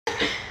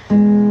Hey,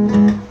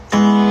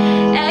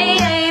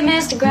 hey,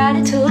 Mr.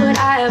 Gratitude,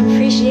 I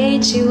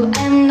appreciate you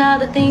and all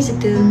the things you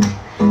do.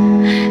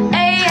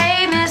 Hey,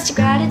 hey, Mr.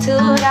 Gratitude,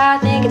 I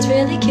think it's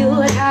really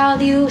cute how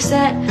you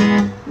set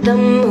the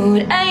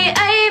mood. Hey,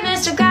 hey,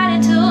 Mr.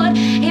 Gratitude,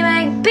 you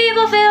make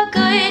people feel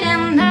good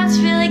and that's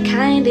really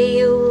kind of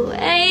you.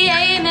 Hey,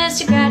 hey,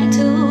 Mr.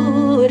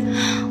 Gratitude,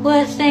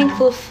 we're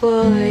thankful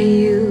for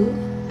you.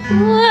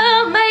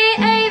 Well, hey,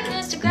 hey,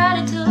 Mr.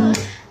 Gratitude,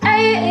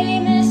 hey, hey,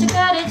 Mr.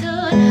 Gratitude,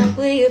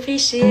 we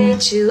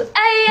appreciate you.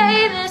 Hey,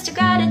 hey, Mr.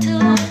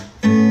 Gratitude,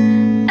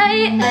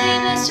 hey, hey,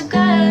 Mr.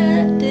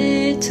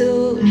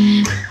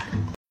 Gratitude.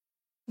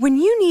 When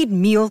you need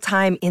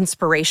mealtime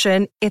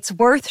inspiration, it's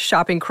worth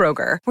shopping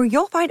Kroger, where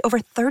you'll find over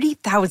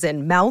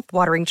 30,000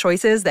 mouth-watering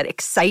choices that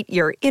excite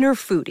your inner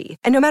foodie.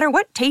 And no matter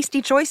what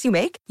tasty choice you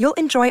make, you'll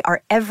enjoy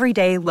our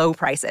everyday low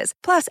prices,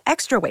 plus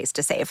extra ways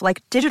to save,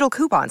 like digital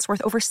coupons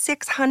worth over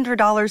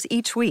 $600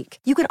 each week.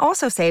 You can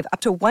also save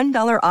up to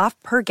 $1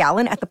 off per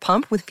gallon at the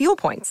pump with fuel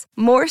points.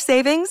 More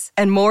savings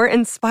and more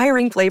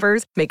inspiring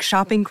flavors make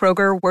shopping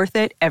Kroger worth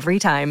it every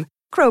time.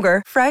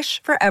 Kroger,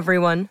 fresh for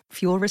everyone.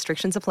 Fuel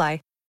restrictions apply.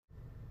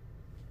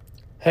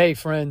 Hey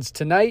friends,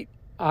 tonight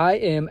I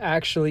am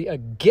actually a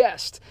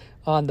guest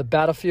on the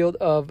Battlefield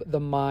of the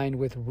Mind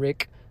with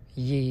Rick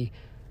Yee.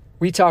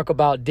 We talk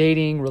about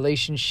dating,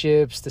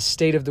 relationships, the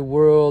state of the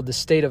world, the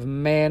state of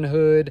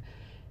manhood.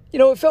 You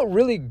know, it felt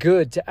really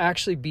good to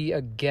actually be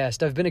a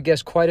guest. I've been a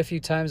guest quite a few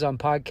times on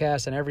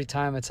podcasts, and every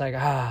time it's like,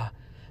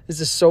 this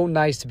is so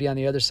nice to be on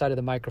the other side of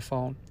the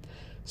microphone.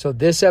 So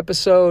this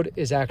episode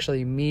is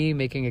actually me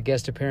making a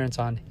guest appearance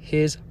on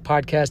his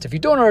podcast. If you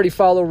don't already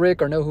follow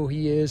Rick or know who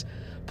he is,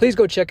 please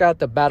go check out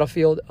the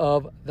Battlefield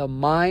of the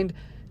Mind.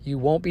 You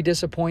won't be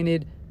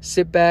disappointed.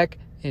 Sit back,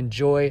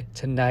 enjoy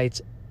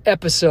tonight's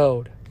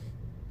episode.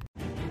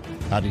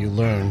 How do you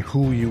learn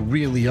who you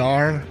really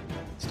are?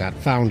 It's not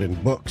found in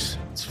books.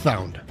 It's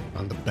found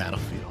on the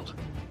battlefield.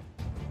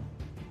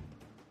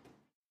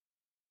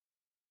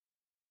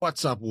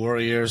 What's up,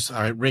 warriors?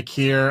 All right, Rick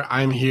here.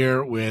 I'm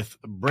here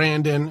with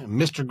Brandon,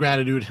 Mr.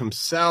 Gratitude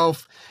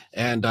himself,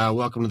 and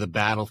welcome to the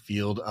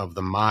Battlefield of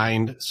the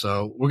Mind.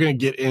 So we're going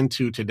to get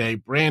into today,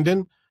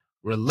 Brandon,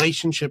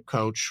 relationship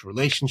coach,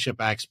 relationship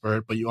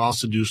expert, but you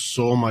also do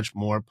so much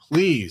more.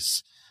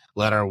 Please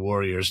let our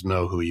warriors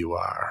know who you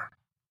are.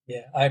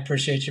 Yeah, I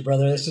appreciate you,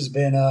 brother. This has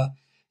been a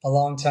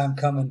long time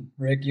coming,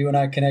 Rick. You and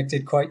I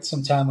connected quite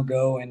some time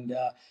ago, and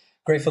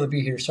grateful to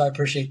be here. So I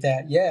appreciate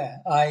that. Yeah,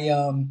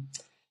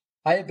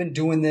 I have been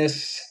doing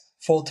this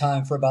full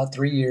time for about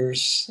 3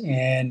 years.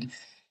 And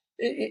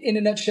in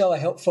a nutshell, I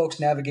help folks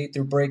navigate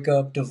through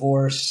breakup,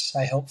 divorce.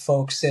 I help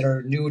folks that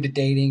are new to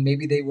dating.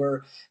 Maybe they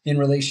were in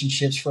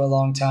relationships for a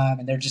long time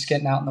and they're just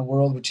getting out in the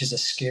world, which is a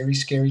scary,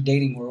 scary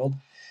dating world.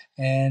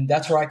 And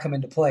that's where I come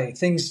into play.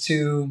 Things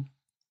to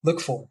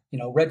look for,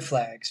 red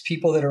flags,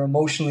 people that are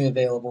emotionally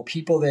available,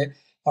 people that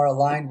are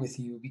aligned with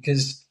you.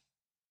 Because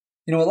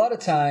a lot of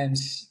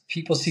times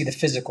people see the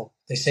physical.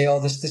 They say, "Oh,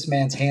 this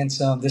man's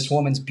handsome. This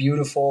woman's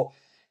beautiful,"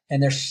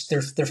 and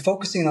they're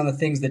focusing on the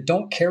things that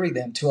don't carry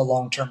them to a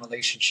long-term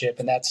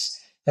relationship. And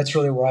that's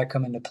really where I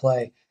come into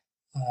play.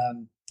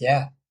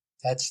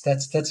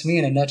 That's me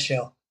in a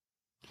nutshell.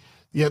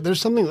 Yeah, there's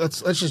something.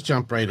 Let's just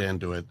jump right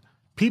into it.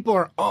 People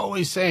are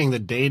always saying the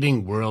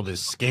dating world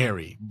is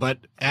scary, but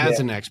as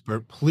an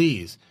expert,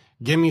 please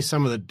give me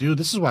some of the, dude,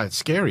 this is why it's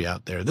scary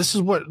out there. This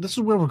is where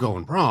we're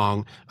going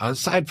wrong.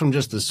 Aside from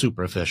just the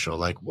superficial,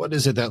 like, what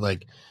is it that,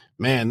 like,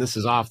 man, this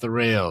is off the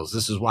rails.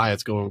 This is why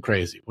it's going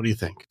crazy. What do you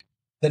think?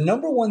 The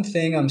number one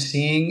thing I'm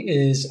seeing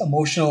is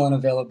emotional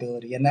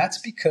unavailability. And that's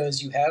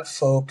because you have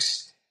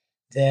folks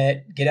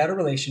that get out of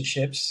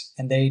relationships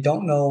and they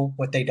don't know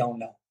what they don't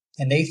know.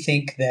 And they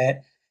think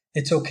that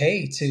it's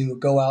okay to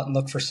go out and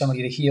look for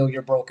somebody to heal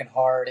your broken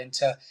heart and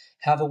to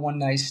have a one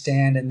night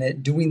stand, and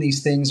that doing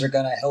these things are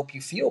going to help you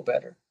feel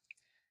better.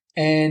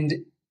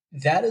 And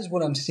that is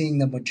what I'm seeing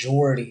the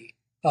majority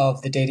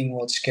of the dating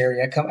world scary.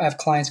 I have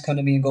clients come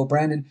to me and go,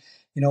 "Brandon,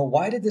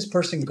 why did this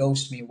person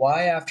ghost me?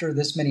 Why after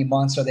this many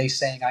months are they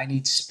saying I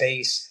need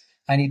space?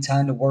 I need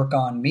time to work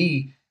on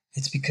me?"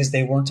 It's because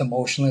they weren't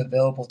emotionally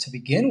available to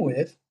begin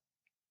with.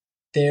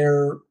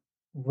 They're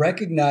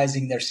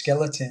recognizing their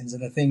skeletons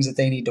and the things that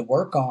they need to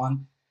work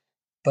on.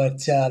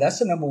 But that's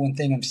the number one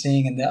thing I'm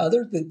seeing. And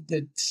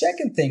the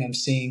second thing I'm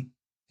seeing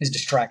is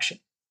distraction.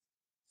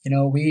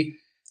 We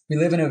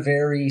live in a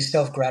very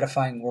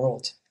self-gratifying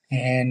world,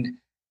 and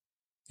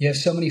you have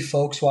so many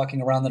folks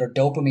walking around that are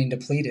dopamine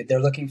depleted. They're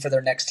looking for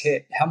their next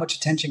hit. How much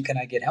attention can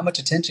I get? How much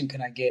attention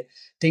can I get?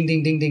 Ding,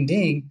 ding, ding, ding,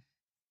 ding.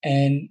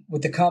 And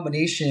with the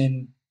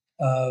combination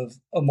of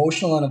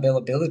emotional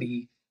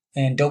unavailability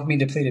and dopamine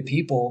depleted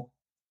people,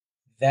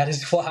 that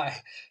is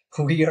why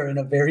we are in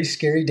a very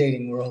scary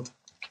dating world.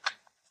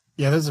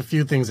 Yeah, there's a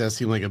few things that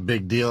seem like a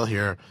big deal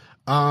here.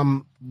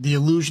 The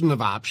illusion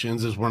of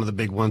options is one of the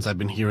big ones I've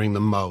been hearing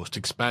the most,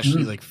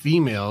 especially like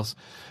females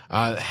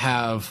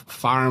have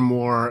far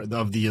more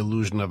of the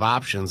illusion of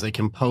options. They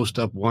can post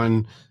up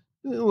one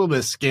a little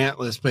bit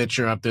scantless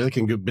picture up there. They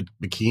can get a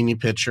bikini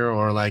picture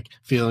or like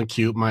feeling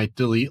cute, might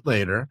delete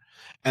later.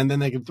 And then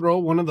they can throw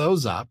one of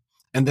those up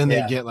and then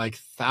they get like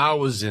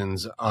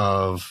thousands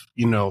of,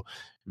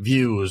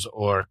 views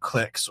or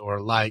clicks or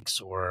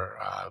likes or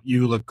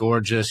you look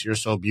gorgeous, you're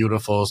so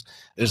beautiful.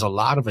 There's a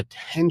lot of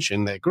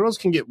attention that girls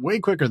can get way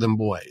quicker than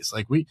boys.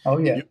 Like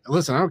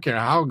listen, I don't care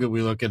how good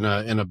we look in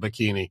a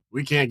bikini.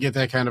 We can't get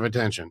that kind of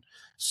attention.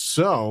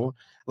 So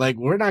like,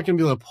 we're not going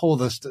to be able to pull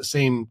the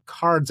same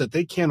cards that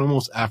they can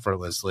almost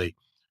effortlessly.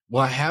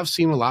 Well, I have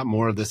seen a lot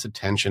more of this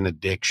attention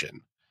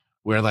addiction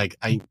where like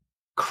I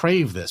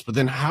crave this, but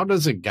then how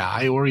does a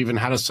guy or even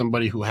how does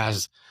somebody who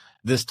has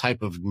this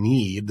type of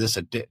need, this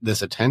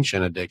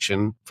attention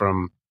addiction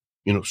from,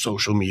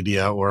 social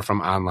media or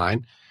from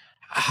online,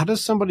 how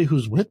does somebody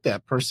who's with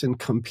that person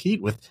compete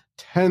with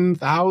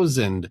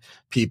 10,000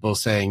 people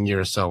saying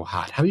you're so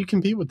hot? How do you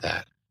compete with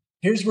that?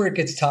 Here's where it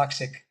gets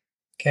toxic.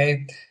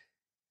 Okay.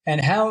 And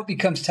how it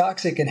becomes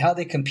toxic and how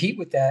they compete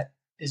with that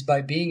is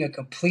by being a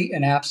complete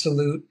and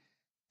absolute,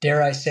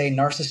 dare I say,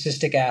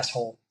 narcissistic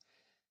asshole.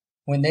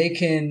 When they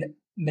can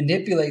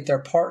manipulate their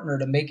partner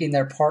to making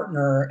their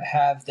partner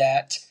have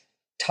that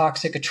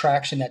toxic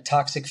attraction, that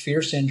toxic fear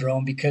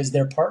syndrome, because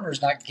their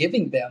partner's not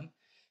giving them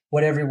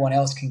what everyone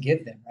else can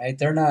give them, right?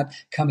 They're not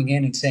coming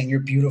in and saying, you're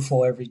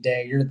beautiful every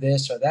day, you're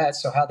this or that.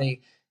 So how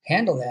they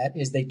handle that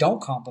is they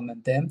don't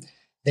compliment them.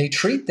 They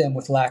treat them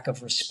with lack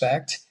of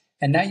respect.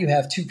 And now you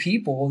have two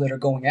people that are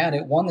going at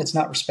it, one that's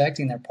not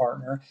respecting their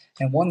partner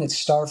and one that's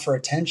starved for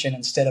attention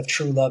instead of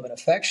true love and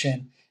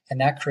affection.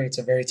 And that creates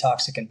a very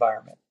toxic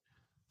environment.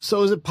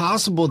 So is it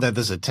possible that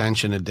this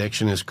attention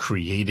addiction is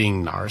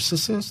creating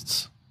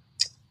narcissists?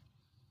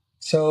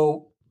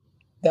 So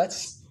I'm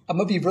going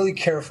to be really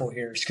careful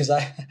here because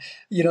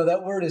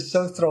that word is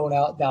so thrown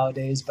out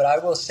nowadays, but I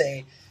will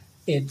say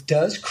it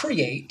does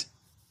create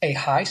a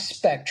high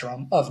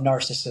spectrum of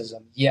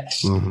narcissism.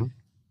 Yes. Mm-hmm.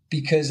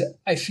 Because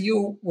I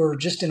feel we're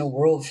just in a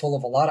world full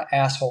of a lot of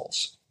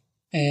assholes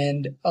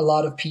and a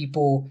lot of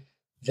people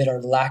that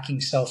are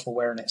lacking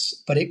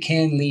self-awareness, but it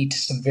can lead to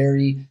some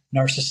very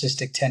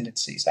narcissistic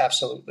tendencies.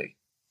 Absolutely.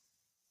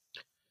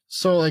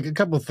 So like a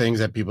couple of things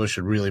that people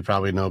should really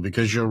probably know,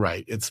 because you're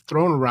right. It's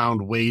thrown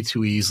around way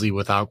too easily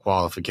without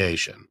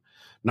qualification.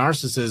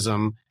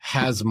 Narcissism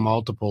has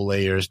multiple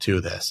layers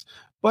to this,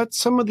 but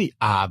some of the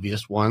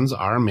obvious ones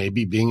are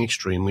maybe being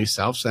extremely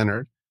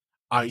self-centered,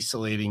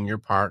 isolating your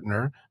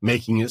partner,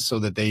 making it so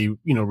that they,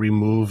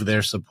 remove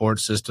their support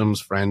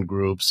systems, friend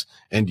groups,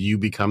 and you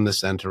become the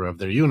center of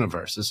their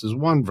universe. This is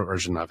one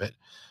version of it.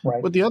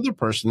 Right. But the other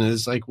person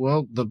is like,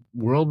 well, the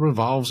world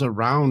revolves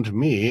around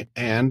me,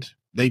 and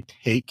they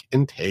take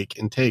and take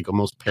and take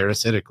almost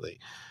parasitically.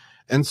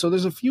 And so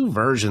there's a few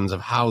versions of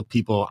how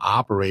people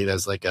operate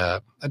as like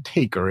a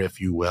taker,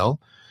 if you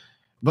will.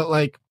 But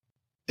like,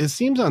 it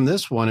seems on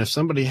this one, if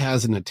somebody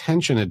has an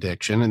attention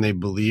addiction and they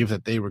believe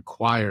that they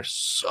require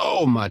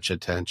so much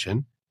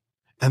attention,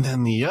 and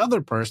then the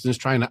other person is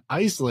trying to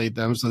isolate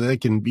them so they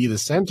can be the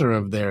center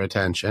of their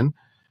attention,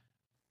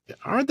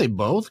 aren't they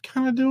both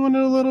kind of doing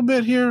it a little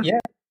bit here? Yeah,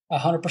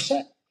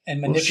 100%. And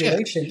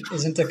manipulation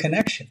isn't a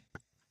connection.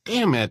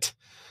 Damn it.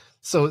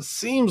 So it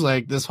seems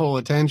like this whole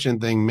attention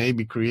thing may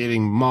be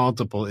creating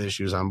multiple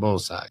issues on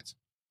both sides.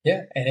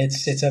 Yeah, and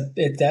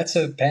that's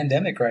a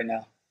pandemic right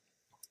now.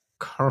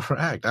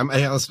 Correct.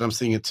 I'm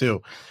seeing it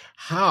too.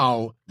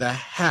 How the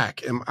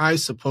heck am I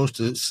supposed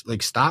to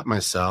like stop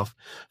myself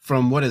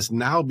from what is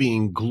now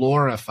being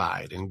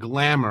glorified and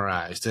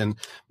glamorized, and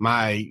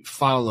my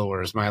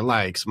followers, my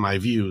likes, my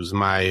views,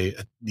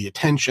 the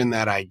attention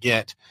that I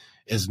get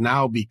is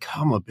now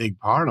become a big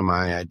part of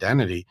my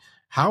identity?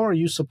 How are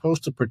you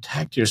supposed to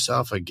protect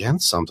yourself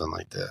against something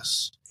like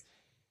this?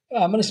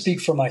 I'm going to speak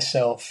for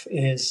myself.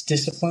 It is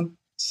discipline,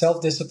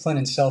 self-discipline,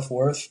 and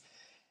self-worth.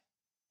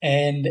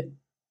 And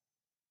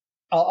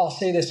I'll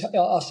say this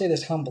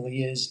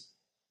humbly, is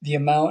the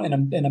amount,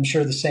 and I'm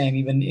sure the same,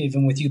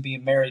 even with you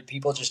being married,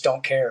 people just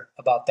don't care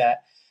about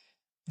that.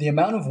 The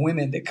amount of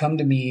women that come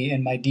to me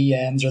in my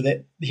DMs, or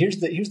that here's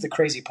the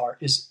crazy part,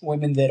 is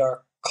women that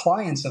are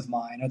clients of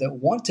mine or that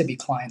want to be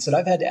clients, that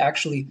I've had to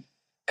actually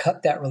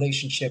cut that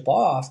relationship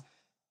off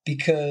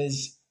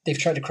because they've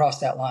tried to cross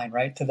that line,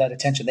 right, to that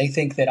attention. They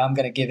think that I'm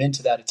going to give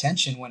into that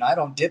attention when I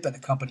don't dip in the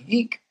company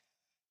ink.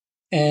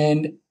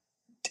 And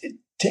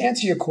to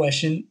answer your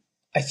question,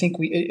 I think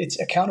it's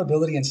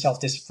accountability and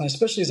self-discipline,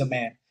 especially as a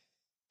man.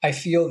 I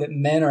feel that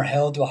men are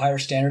held to a higher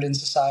standard in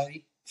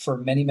society for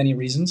many, many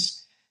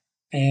reasons.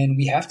 And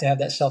we have to have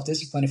that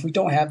self-discipline. If we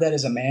don't have that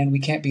as a man, we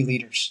can't be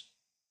leaders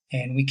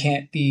and we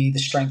can't be the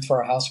strength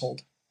for our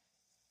household.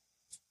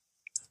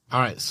 All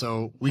right.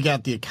 So we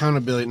got the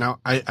accountability. Now,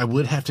 I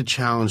would have to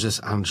challenge this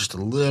on just a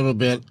little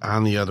bit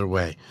on the other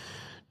way.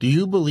 Do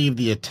you believe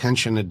the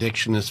attention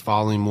addiction is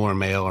falling more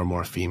male or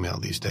more female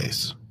these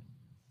days?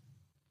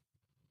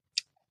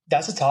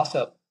 That's a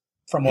toss-up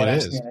from what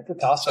I've seen. It's a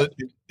toss-up.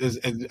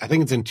 I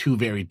think it's in two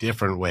very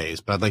different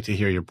ways, but I'd like to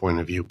hear your point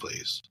of view,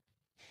 please.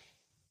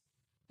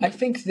 I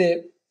think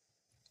that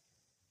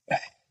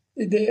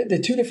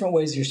the two different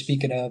ways you're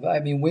speaking of, I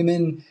mean,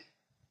 women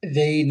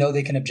they know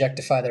they can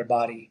objectify their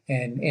body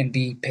and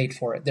be paid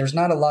for it. There's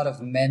not a lot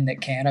of men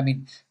that can. I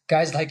mean,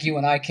 guys like you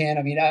and I can.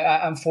 I mean,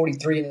 I'm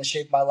 43 in the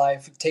shape of my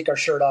life, take our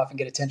shirt off and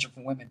get attention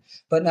from women,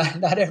 but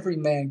not every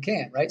man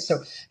can, right? So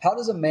how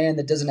does a man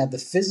that doesn't have the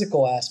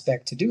physical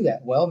aspect to do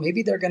that? Well,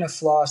 maybe they're going to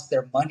floss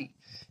their money.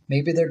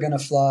 Maybe they're going to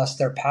floss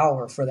their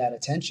power for that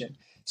attention.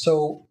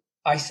 So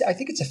I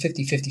think it's a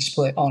 50-50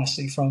 split,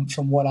 honestly, from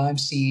what I'm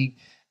seeing.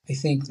 I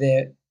think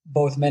that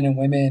both men and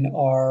women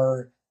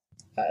are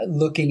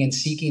looking and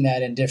seeking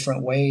that in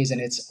different ways.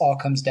 And it's all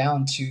comes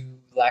down to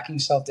lacking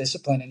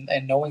self-discipline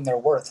and knowing their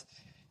worth.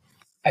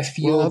 I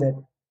feel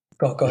that,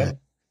 go ahead.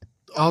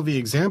 All the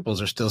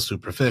examples are still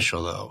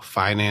superficial, though.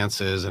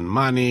 Finances and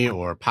money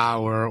or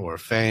power or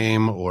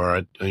fame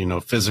or,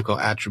 physical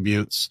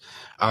attributes.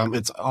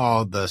 It's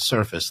all the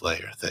surface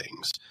layer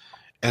things.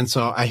 And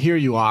so I hear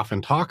you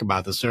often talk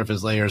about the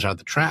surface layers are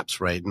the traps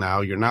right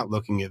now. You're not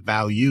looking at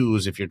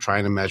values if you're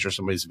trying to measure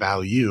somebody's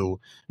value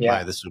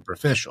by the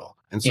superficial.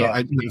 And so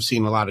I've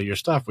seen a lot of your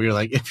stuff where you're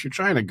like, if you're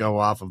trying to go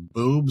off of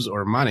boobs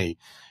or money,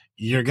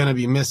 you're going to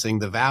be missing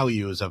the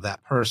values of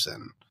that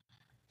person.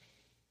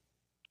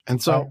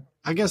 And so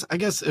I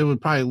guess it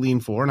would probably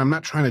lean forward. I'm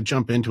not trying to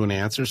jump into an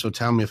answer, so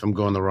tell me if I'm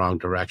going the wrong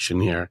direction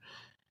here.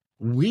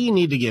 We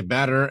need to get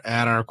better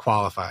at our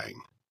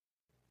qualifying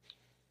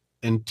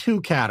in two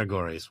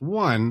categories.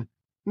 One,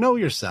 know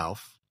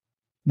yourself.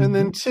 And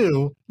then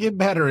two, get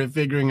better at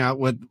figuring out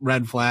what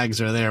red flags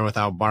are there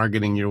without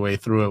bargaining your way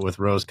through it with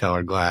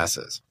rose-colored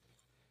glasses.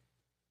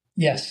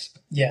 Yes.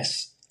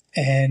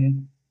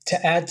 And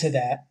to add to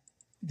that,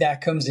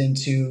 that comes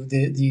into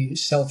the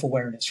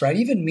self-awareness, right?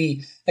 Even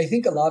me, I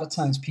think a lot of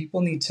times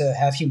people need to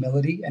have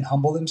humility and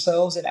humble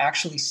themselves and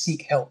actually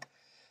seek help.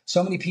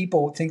 So many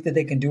people think that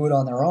they can do it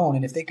on their own.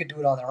 And if they could do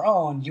it on their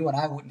own, you and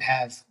I wouldn't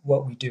have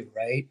what we do,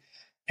 right?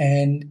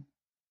 And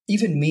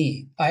even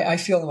me, I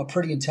feel I'm a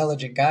pretty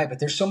intelligent guy, but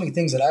there's so many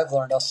things that I've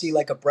learned. I'll see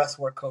like a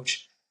breathwork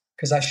coach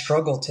because I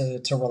struggle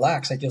to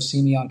relax. Like you'll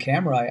see me on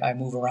camera, I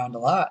move around a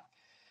lot.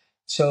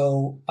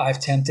 So I've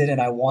tempted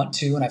and I want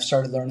to, and I've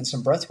started learning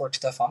some breathwork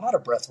stuff. I'm not a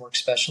breathwork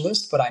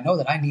specialist, but I know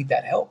that I need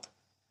that help.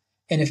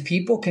 And if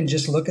people can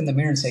just look in the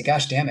mirror and say,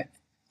 gosh, damn it,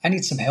 I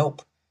need some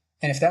help.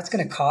 And if that's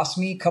going to cost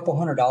me a couple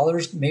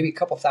 $100, maybe a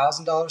couple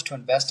 $1,000 to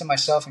invest in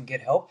myself and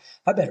get help,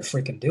 I better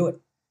freaking do it.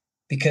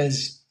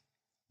 Because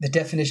the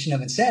definition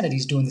of insanity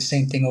is doing the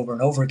same thing over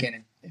and over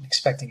again and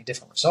expecting a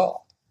different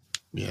result.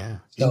 Yeah.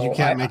 So and you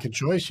can't make a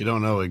choice you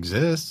don't know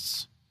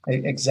exists.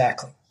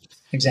 Exactly.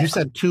 You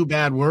said two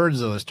bad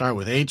words, though, that start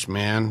with H,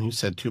 man. You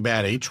said two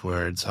bad H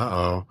words.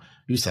 Uh-oh.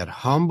 You said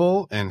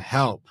humble and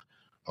help.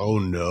 Oh,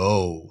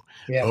 no.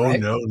 Yeah, oh, right?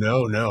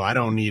 No. I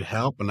don't need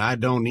help, and I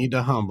don't need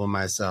to humble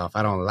myself.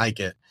 I don't like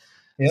it.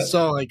 Yep.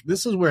 So,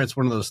 this is where it's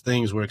one of those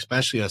things where,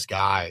 especially us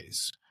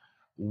guys,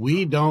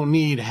 we don't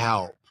need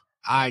help.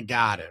 I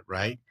got it,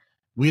 right?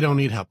 We don't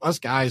need help. Us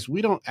guys,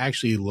 we don't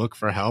actually look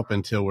for help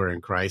until we're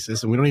in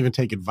crisis, and we don't even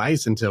take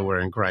advice until we're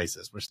in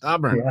crisis. We're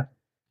stubborn. Yeah.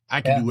 I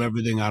can do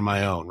everything on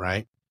my own,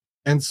 right?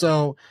 And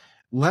so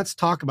let's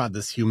talk about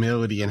this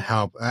humility and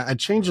help. I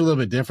change a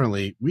little bit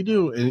differently. We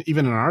do,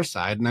 even on our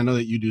side, and I know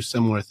that you do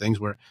similar things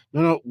where,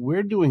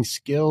 we're doing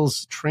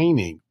skills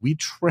training. We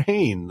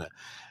train.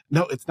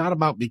 No, it's not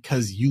about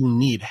because you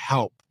need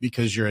help,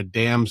 because you're a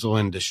damsel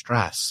in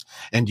distress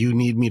and you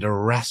need me to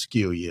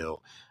rescue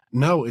you.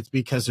 No, it's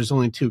because there's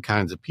only two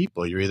kinds of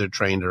people. You're either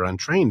trained or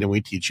untrained, and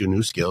we teach you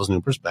new skills,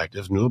 new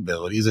perspectives, new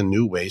abilities, and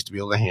new ways to be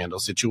able to handle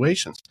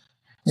situations.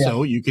 Yeah.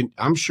 So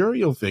I'm sure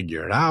you'll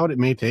figure it out. It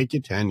may take you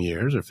 10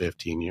 years or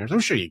 15 years.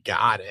 I'm sure you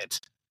got it.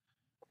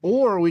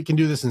 Or we can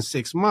do this in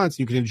 6 months.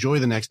 You can enjoy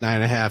the next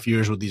 9.5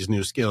 years with these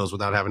new skills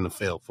without having to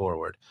fail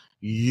forward.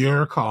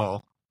 Your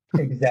call.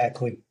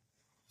 Exactly.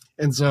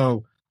 And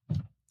so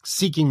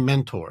seeking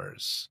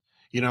mentors,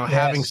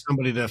 having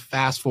somebody to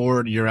fast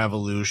forward your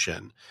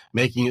evolution,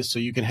 making it so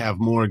you can have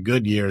more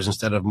good years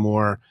instead of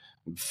more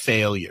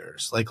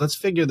failures. Let's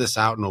figure this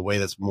out in a way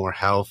that's more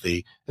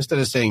healthy instead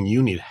of saying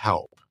you need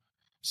help,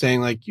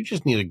 saying you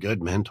just need a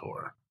good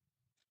mentor.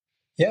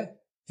 Yeah.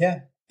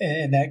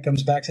 And that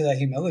comes back to that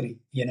humility,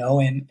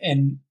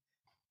 and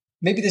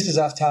maybe this is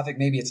off topic,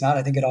 maybe it's not.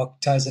 I think it all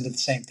ties into the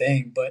same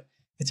thing, but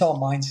it's all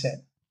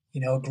mindset,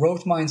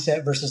 growth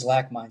mindset versus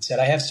lack mindset.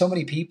 I have so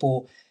many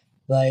people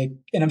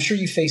and I'm sure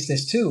you face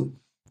this too,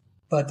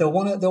 but they'll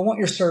want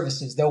your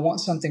services. They'll want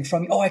something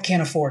from you. Oh, I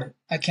can't afford it.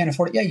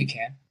 Yeah, you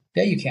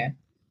can.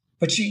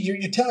 But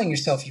you're telling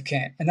yourself you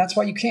can't. And that's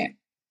why you can't.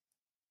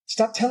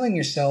 Stop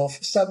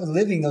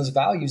living those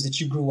values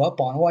that you grew up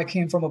on. Oh, I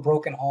came from a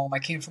broken home. I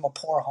came from a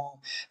poor home.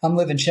 I'm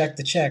living check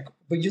to check.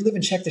 But you're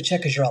living check to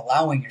check because you're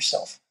allowing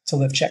yourself to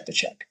live check to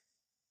check.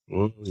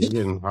 Ooh, you're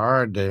getting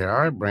hard there.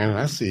 All right, Brandon,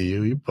 I see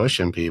you. You're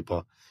pushing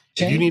people.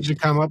 If you need to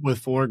come up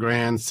with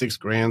 $4,000,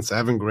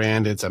 $6,000,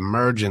 $7,000, it's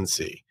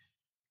emergency.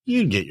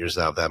 You get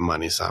yourself that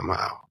money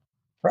somehow.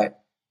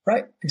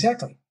 Right,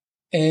 exactly.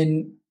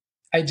 And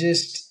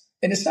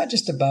it's not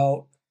just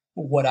about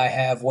what I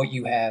have, what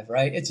you have,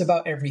 right? It's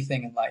about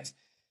everything in life.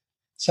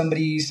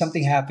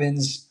 something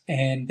happens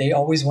and they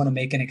always want to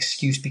make an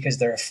excuse because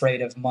they're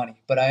afraid of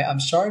money. But I'm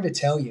sorry to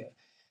tell you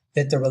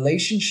that the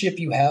relationship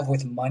you have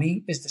with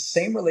money is the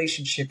same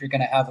relationship you're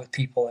going to have with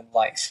people in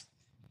life.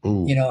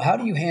 Ooh. You know, how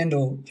do you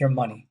handle your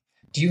money?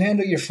 Do you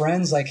handle your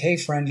friends like, hey,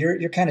 friend,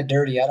 you're kind of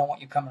dirty. I don't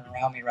want you coming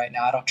around me right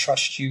now. I don't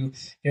trust you.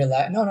 You're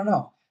like,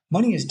 no.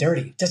 Money is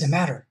dirty. It doesn't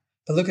matter.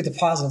 But look at the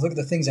positive. Look at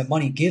the things that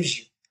money gives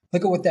you.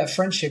 Look at what that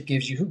friendship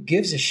gives you. Who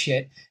gives a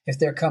shit if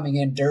they're coming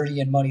in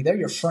dirty and muddy? They're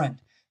your friend.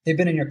 They've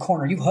been in your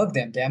corner. You hug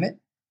them, damn it.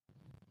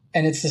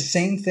 And it's the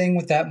same thing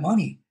with that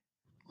money.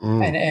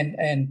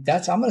 And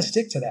that's, I'm going to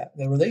stick to that.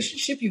 The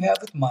relationship you have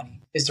with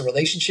money is the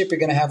relationship you're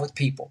going to have with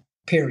people,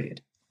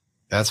 period.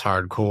 That's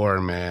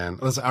hardcore, man.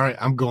 All right,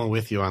 I'm going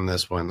with you on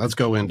this one. Let's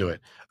go into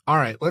it. All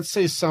right, let's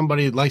say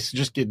somebody likes to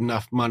just get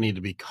enough money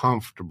to be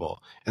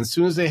comfortable. And as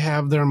soon as they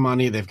have their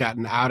money, they've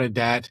gotten out of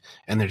debt,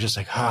 and they're just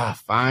like,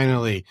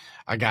 finally,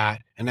 I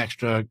got an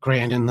extra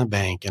 $1,000 in the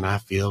bank, and I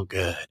feel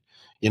good.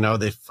 You know,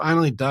 they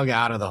finally dug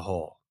out of the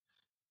hole.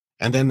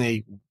 And then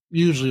they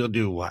usually will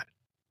do what?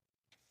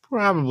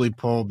 Probably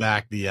pull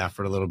back the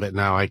effort a little bit.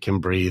 Now I can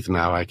breathe.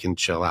 Now I can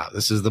chill out.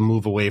 This is the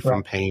move away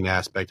from pain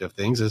aspect of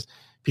things. Is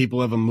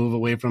people have a move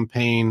away from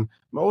pain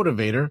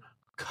motivator.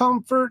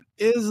 Comfort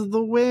is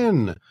the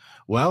win.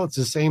 Well, it's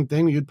the same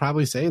thing you'd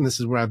probably say, and this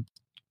is where I'm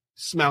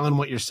smelling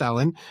what you're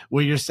selling,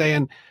 where you're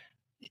saying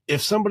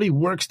if somebody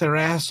works their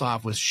ass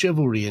off with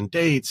chivalry and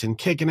dates and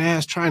kicking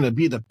ass, trying to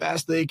be the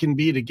best they can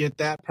be to get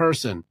that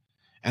person,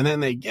 and then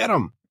they get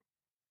them,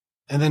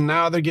 and then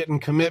now they're getting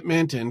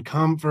commitment and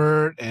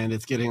comfort, and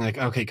it's getting like,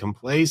 okay,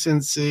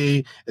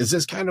 complacency. Is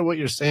this kind of what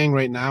you're saying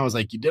right now? Is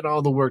like you did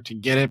all the work to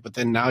get it, but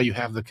then now you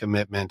have the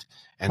commitment,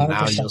 and 100%.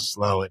 Now you'll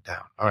slow it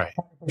down. All right.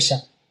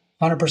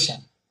 100%.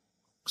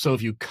 So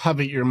if you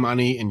covet your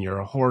money and you're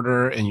a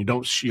hoarder and you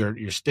don't,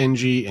 you're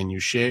stingy and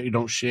you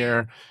don't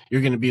share,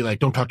 you're going to be like,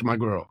 don't talk to my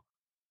girl.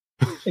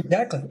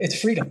 Exactly.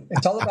 It's freedom.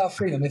 It's all about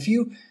freedom. If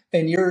you,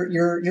 and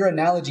your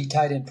analogy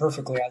tied in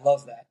perfectly. I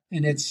love that.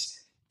 And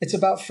it's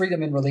about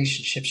freedom in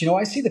relationships. You know,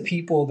 I see the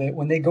people that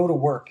when they go to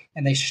work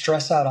and they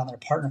stress out on their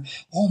partner,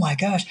 oh my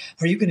gosh,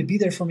 are you going to be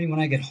there for me when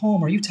I get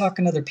home? Are you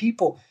talking to other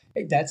people?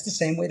 Hey, that's the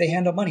same way they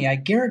handle money. I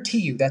guarantee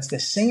you that's the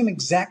same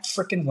exact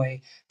freaking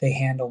way they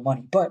handle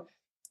money. But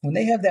when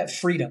they have that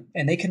freedom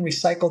and they can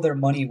recycle their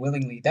money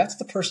willingly, that's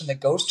the person that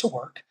goes to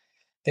work,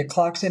 that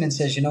clocks in and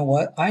says, you know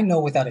what? I know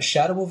without a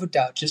shadow of a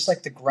doubt, just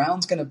like the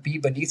ground's going to be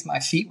beneath my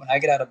feet when I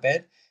get out of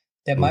bed,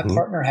 that my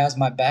partner has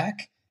my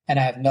back and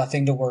I have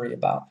nothing to worry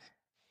about.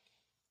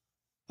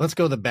 Let's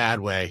go the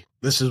bad way.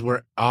 This is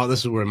where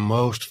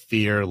most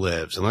fear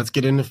lives. And let's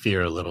get into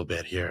fear a little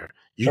bit here.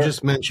 You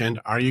just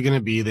mentioned, are you going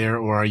to be there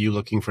or are you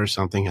looking for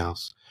something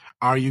else?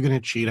 Are you going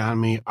to cheat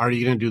on me? Are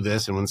you going to do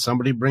this? And when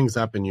somebody brings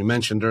up, and you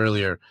mentioned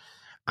earlier,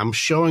 I'm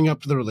showing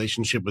up to the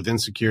relationship with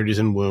insecurities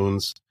and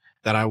wounds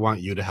that I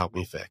want you to help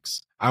me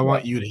fix. I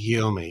want you to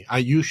heal me.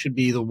 You should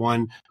be the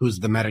one who's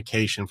the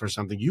medication for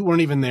something you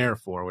weren't even there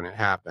for when it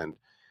happened.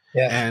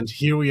 Yeah. And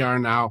here we are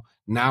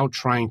now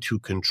trying to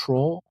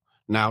control,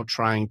 now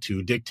trying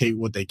to dictate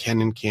what they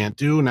can and can't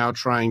do, now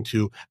trying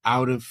to,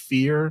 out of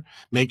fear,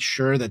 make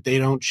sure that they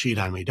don't cheat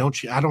on me. I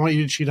don't want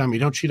you to cheat on me.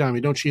 Don't cheat on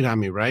me. Don't cheat on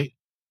me, right?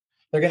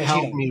 They're going to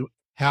cheat on me.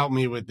 Help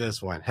me with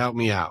this one. Help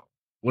me out.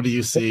 What do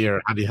you see,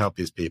 or how do you help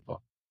these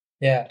people?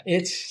 Yeah,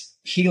 it's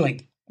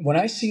healing. When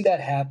I see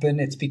that happen,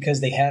 it's because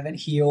they haven't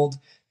healed.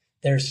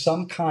 There's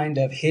some kind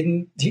of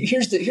hidden.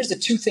 Here's the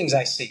two things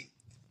I see.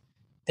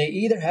 They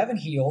either haven't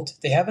healed,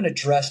 they haven't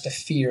addressed a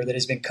fear that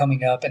has been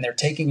coming up, and they're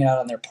taking it out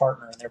on their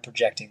partner and they're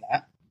projecting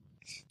that.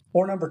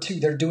 Or number two,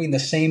 they're doing the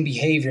same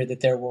behavior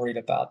that they're worried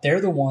about.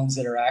 They're the ones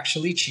that are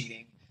actually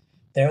cheating.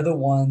 They're the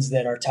ones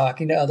that are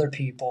talking to other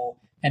people.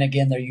 And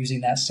again, they're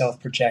using that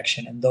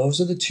self-projection. And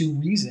those are the two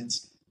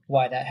reasons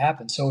why that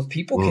happens. So if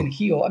people can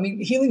heal, I mean,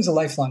 healing's a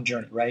lifelong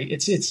journey, right?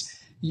 It's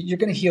you're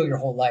going to heal your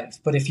whole life.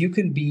 But if you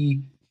can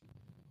be,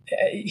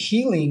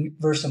 healing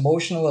versus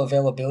emotional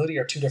availability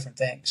are two different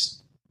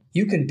things.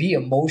 You can be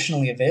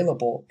emotionally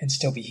available and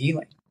still be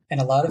healing.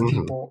 And a lot of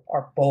people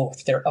are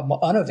both. They're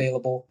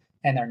unavailable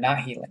and they're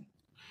not healing.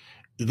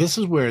 This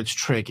is where it's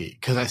tricky,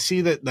 because I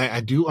see that I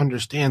do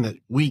understand that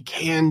we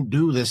can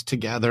do this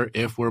together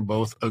if we're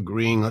both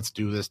agreeing, let's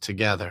do this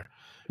together.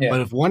 Yeah.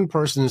 But if one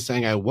person is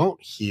saying, I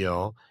won't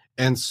heal,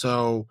 and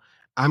so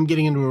I'm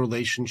getting into a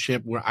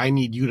relationship where I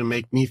need you to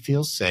make me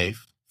feel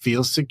safe,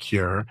 feel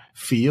secure,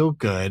 feel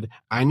good.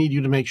 I need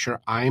you to make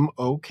sure I'm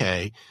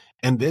okay.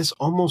 And this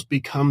almost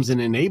becomes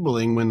an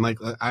enabling when, like,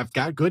 I've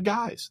got good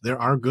guys.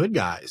 There are good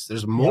guys.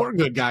 There's more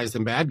good guys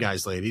than bad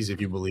guys, ladies, if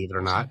you believe it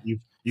or not.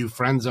 You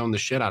friend zone the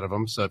shit out of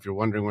them. So if you're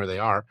wondering where they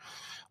are,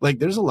 like,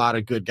 there's a lot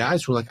of good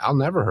guys who are like, I'll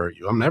never hurt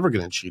you. I'm never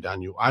going to cheat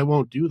on you. I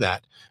won't do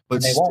that.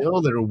 But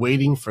still, they're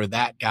waiting for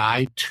that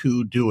guy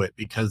to do it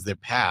because their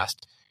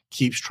past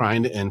keeps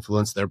trying to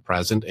influence their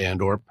present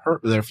and or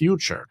their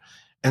future.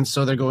 And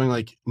so they're going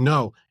like,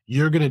 no,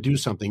 you're going to do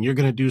something. You're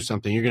going to do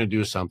something. You're going to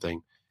do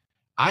something.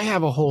 I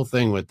have a whole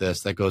thing with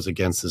this that goes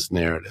against this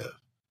narrative.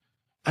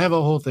 I have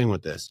a whole thing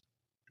with this.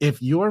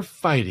 If you're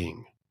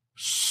fighting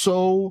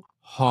so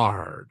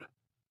hard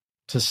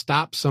to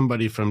stop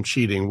somebody from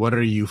cheating, what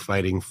are you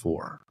fighting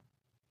for?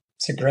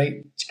 It's a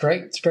great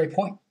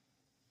point.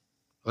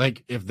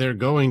 Like, if they're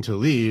going to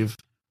leave,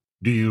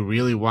 do you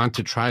really want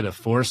to try to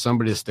force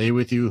somebody to stay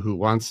with you who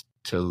wants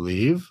to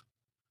leave?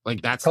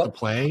 Like, that's the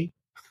play?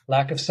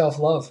 Lack of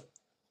self-love.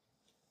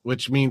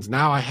 Which means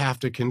now I have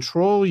to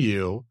control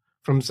you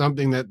from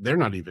something that they're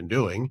not even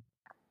doing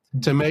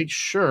to make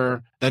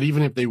sure that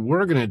even if they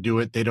were going to do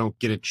it, they don't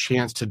get a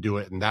chance to do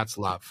it. And that's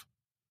love.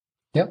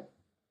 Yep.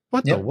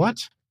 The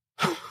what?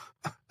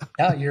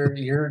 Yeah, you hit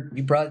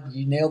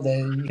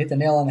the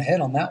nail on the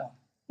head on that one.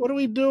 What are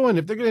we doing?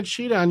 If they're going to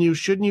cheat on you,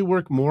 shouldn't you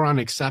work more on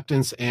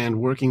acceptance and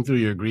working through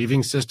your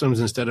grieving systems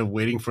instead of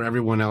waiting for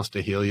everyone else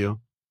to heal you?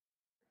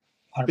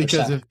 100%.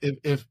 Because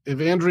if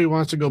Andrea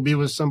wants to go be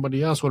with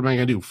somebody else, what am I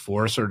going to do?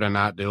 Force her to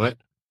not do it?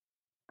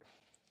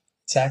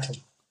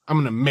 Exactly. I'm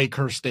going to make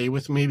her stay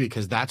with me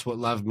because that's what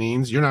love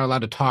means. You're not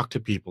allowed to talk to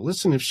people.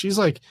 Listen, if she's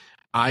like,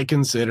 I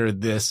consider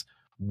this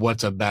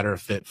what's a better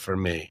fit for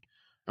me,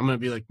 I'm going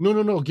to be like,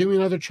 no, give me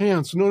another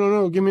chance.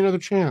 No, give me another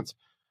chance.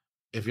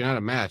 If you're not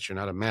a match, you're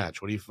not a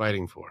match. What are you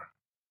fighting for?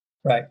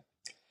 Right.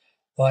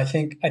 Well, I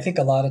think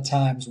a lot of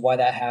times why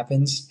that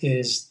happens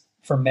is,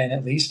 for men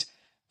at least,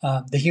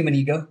 the human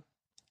ego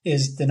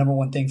is the number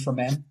one thing for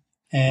men.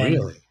 And,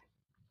 really?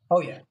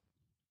 Oh, yeah.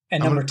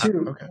 And number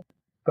two, okay.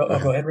 Go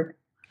ahead, Rick.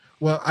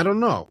 Well, I don't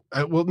know.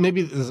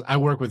 Maybe I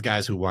work with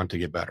guys who want to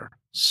get better.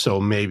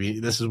 So maybe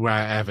this is where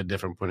I have a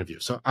different point of view.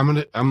 So I'm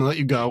gonna let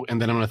you go,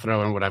 and then I'm gonna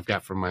throw in what I've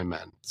got from my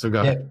men. So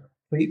go ahead.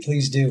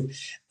 Please do.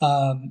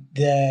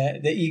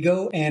 The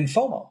ego and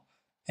FOMO.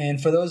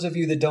 And for those of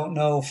you that don't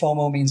know,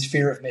 FOMO means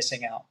fear of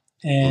missing out.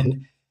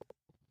 And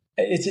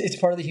it's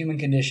part of the human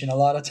condition. A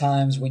lot of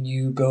times when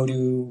you go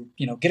to,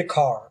 get a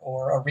car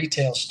or a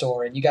retail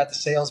store and you got the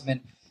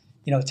salesman,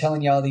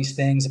 telling you all these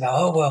things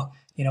about,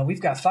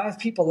 we've got 5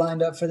 people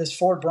lined up for this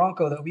Ford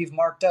Bronco that we've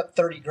marked up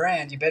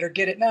 $30,000. You better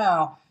get it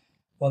now.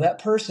 Well, that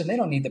person, they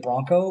don't need the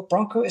Bronco.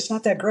 It's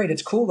not that great.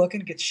 It's cool looking,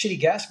 gets shitty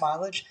gas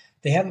mileage.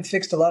 They haven't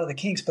fixed a lot of the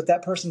kinks, but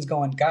that person's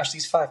going, gosh,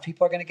 these 5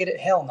 people are going to get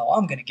it. Hell no,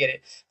 I'm going to get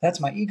it. That's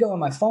my ego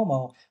and my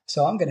FOMO.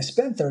 So I'm going to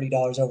spend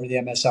 $30 over the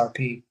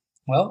MSRP.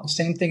 Well,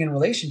 same thing in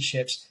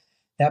relationships.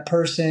 That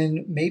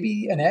person,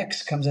 maybe an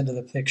ex comes into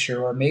the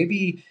picture, or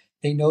maybe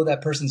they know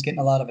that person's getting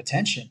a lot of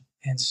attention.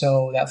 And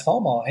so that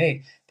FOMO,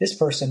 hey, this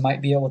person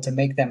might be able to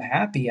make them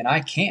happy and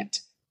I can't.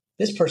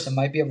 This person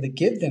might be able to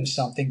give them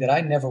something that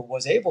I never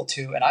was able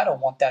to, and I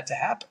don't want that to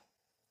happen.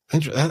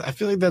 I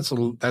feel like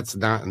that's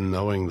not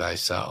knowing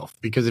thyself,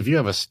 because if you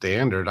have a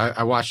standard,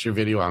 I watched your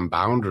video on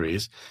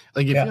boundaries.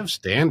 Like if you have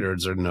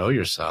standards or know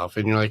yourself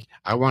and you're like,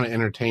 I want to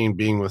entertain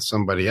being with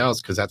somebody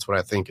else because that's what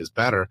I think is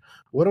better.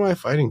 What am I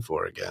fighting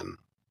for again?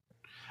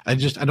 I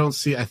don't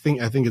see, I think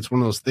it's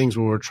one of those things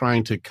where we're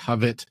trying to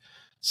covet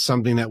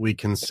something that we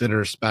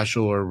consider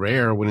special or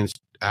rare when it's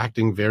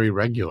acting very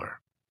regular.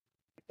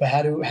 But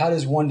how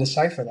does one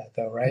decipher that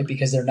though, right?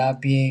 Because they're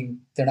not being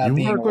You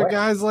being work aware. with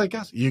guys like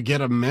us. You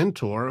get a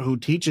mentor who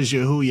teaches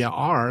you who you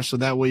are, so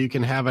that way you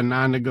can have a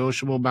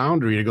non-negotiable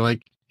boundary to go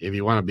like, if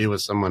you want to be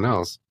with someone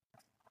else,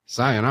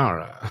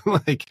 sayonara.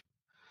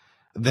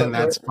 Then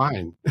that's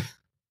fine.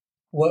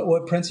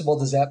 What principle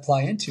does that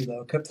apply into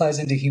though? It applies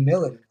into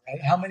humility, right?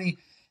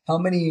 How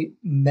many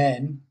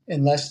men,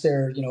 unless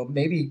they're,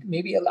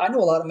 maybe I know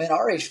a lot of men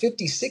our age,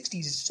 50s,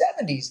 60s,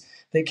 70s,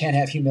 they can't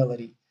have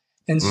humility.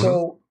 And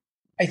so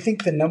I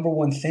think the number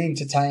one thing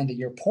to tie into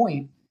your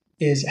point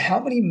is how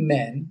many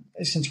men,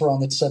 since we're on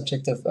the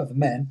subject of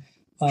men,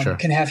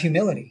 can have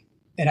humility.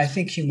 And I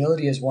think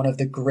humility is one of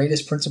the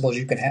greatest principles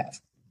you can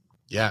have.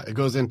 Yeah, it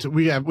goes into,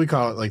 we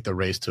call it like the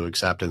race to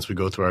acceptance. We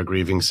go through our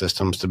grieving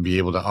systems to be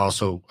able to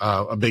also,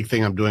 a big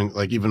thing I'm doing,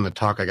 like even the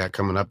talk I got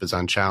coming up is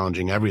on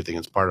challenging everything.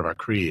 It's part of our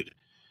creed.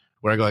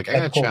 Where I go like, I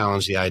got to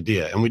challenge the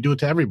idea. And we do it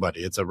to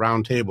everybody. It's a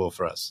round table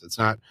for us. It's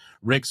not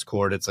Rick's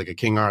court. It's like a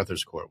King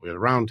Arthur's court. We have a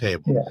round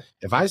table. Yeah.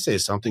 If I say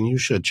something, you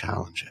should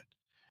challenge it.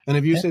 And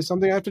if you say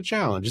something, I have to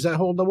challenge. Does that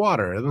hold the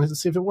water? And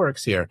let's see if it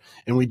works here.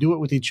 And we do it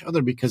with each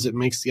other because it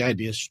makes the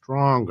idea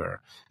stronger.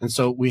 And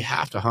so we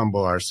have to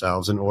humble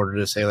ourselves in order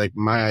to say, like,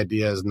 my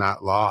idea is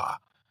not law.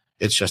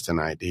 It's just an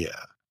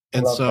idea.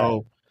 And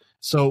so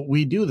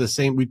we do the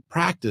same. We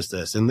practice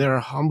this. And there are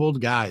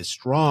humbled guys,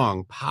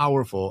 strong,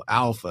 powerful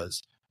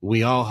alphas.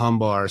 We all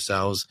humble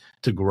ourselves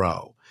to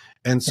grow.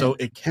 And so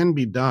it can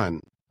be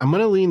done. I'm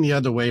going to lean the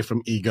other way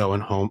from ego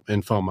and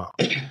FOMO.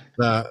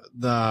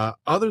 The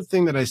other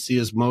thing that I see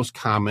is most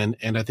common,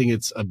 and I think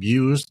it's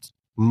abused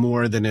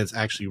more than it's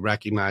actually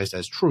recognized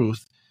as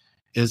truth,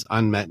 is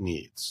unmet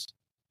needs.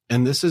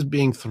 And this is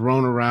being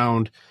thrown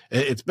around.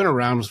 It's been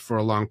around for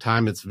a long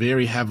time. It's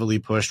very heavily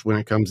pushed when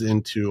it comes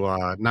into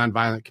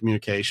nonviolent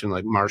communication,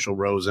 like Marshall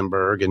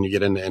Rosenberg, and you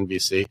get into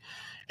NVC,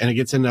 and it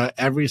gets into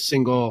every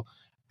single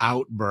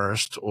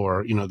outburst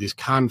or, these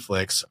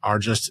conflicts are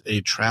just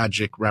a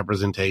tragic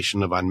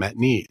representation of unmet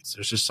needs.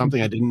 There's just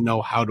something I didn't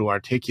know how to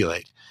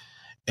articulate.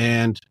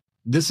 And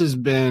this has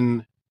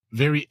been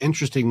very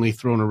interestingly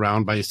thrown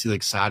around by, you see,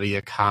 like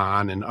Sadia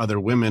Khan and other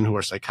women who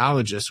are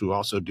psychologists who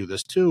also do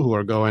this too, who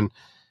are going,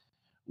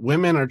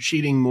 women are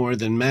cheating more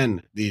than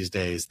men these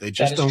days. They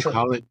just don't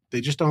call it.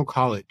 They just don't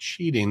call it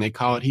cheating. They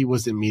call it he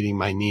wasn't meeting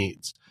my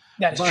needs.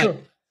 That's true.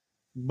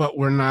 But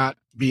we're not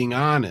being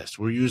honest.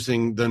 We're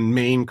using the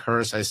main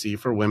curse I see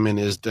for women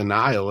is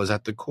denial is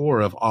at the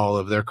core of all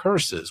of their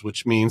curses,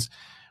 which means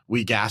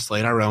we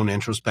gaslight our own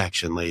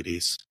introspection,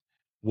 ladies.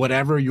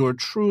 Whatever your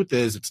truth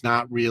is, it's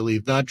not really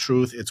the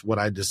truth. It's what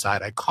I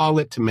decide I call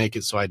it to make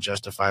it so I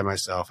justify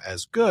myself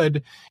as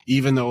good,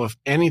 even though if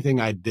anything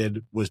I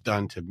did was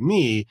done to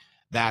me,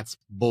 that's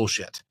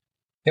bullshit.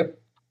 Yep.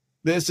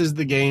 This is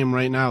the game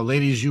right now.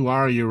 Ladies, you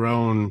are your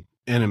own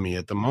enemy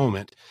at the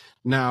moment.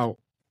 Now,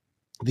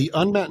 the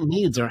unmet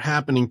needs are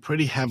happening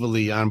pretty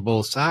heavily on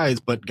both sides,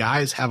 but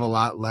guys have a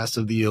lot less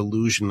of the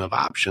illusion of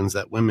options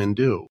that women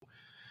do.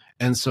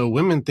 And so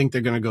women think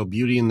they're going to go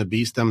Beauty and the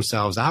Beast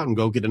themselves out and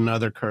go get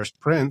another cursed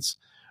prince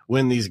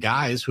when these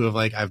guys who have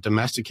I've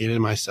domesticated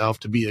myself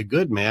to be a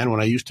good man when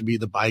I used to be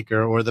the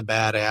biker or the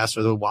badass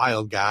or the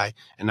wild guy.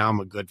 And now I'm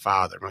a good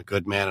father, I'm a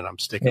good man, and I'm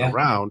sticking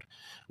around.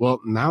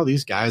 Well, now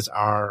these guys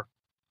are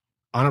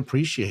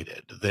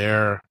unappreciated.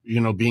 They're,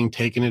 being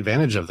taken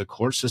advantage of. The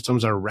court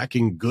systems are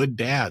wrecking good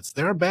dads.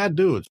 There are bad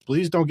dudes.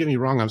 Please don't get me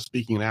wrong. I'm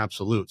speaking in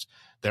absolutes.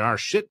 There are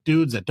shit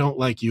dudes that don't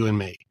like you and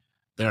me.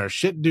 There are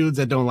shit dudes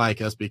that don't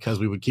like us because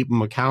we would keep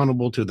them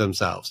accountable to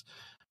themselves.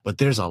 But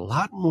there's a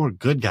lot more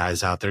good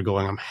guys out there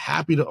going, I'm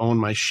happy to own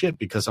my shit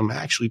because I'm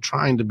actually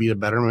trying to be a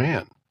better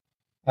man.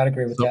 I'd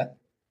agree with that.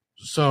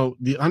 So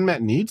the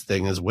unmet needs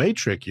thing is way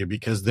trickier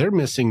because they're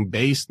missing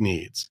base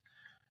needs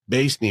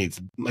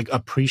like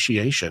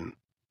appreciation.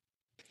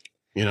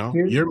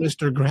 You're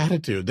Mr.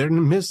 Gratitude. They're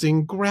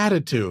missing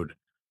gratitude.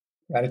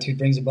 Gratitude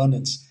brings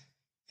abundance.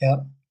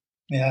 Yep.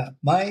 Yeah.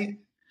 My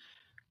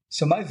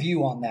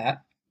view on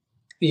that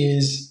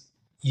is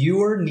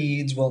your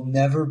needs will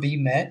never be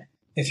met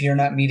if you're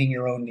not meeting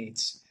your own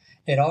needs.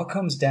 It all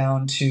comes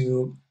down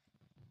to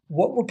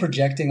what we're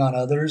projecting on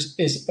others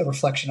is a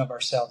reflection of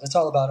ourselves. It's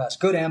all about us,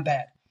 good and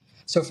bad.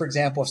 So, for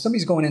example, if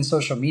somebody's going in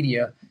social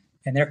media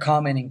and they're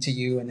commenting to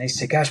you and they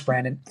say, gosh,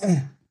 Brandon,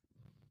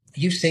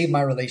 you saved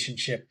my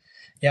relationship,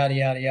 yada,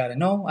 yada, yada.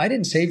 No, I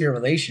didn't save your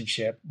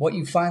relationship. What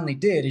you finally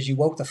did is you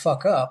woke the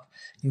fuck up,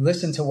 you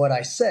listened to what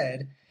I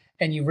said,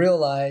 and you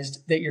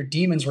realized that your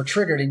demons were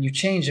triggered and you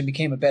changed and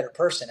became a better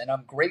person. And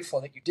I'm grateful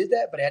that you did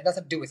that, but it had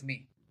nothing to do with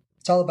me.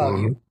 It's all about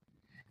you.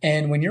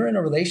 And when you're in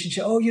a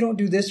relationship, oh, you don't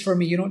do this for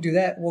me, you don't do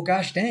that. Well,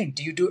 gosh dang,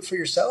 do you do it for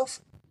yourself?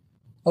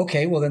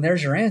 Okay, well, then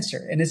there's your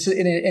answer. And it's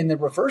in the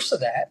reverse of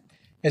that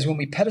is when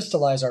we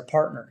pedestalize our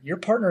partner. Your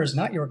partner is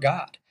not your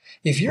God.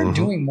 If you're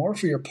doing more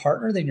for your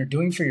partner than you're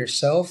doing for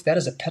yourself, that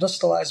is a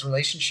pedestalized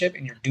relationship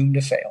and you're doomed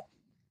to fail.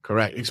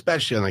 Correct.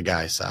 Especially on the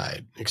guy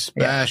side.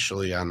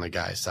 On the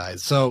guy side.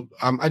 So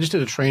I just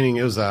did a training.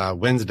 It was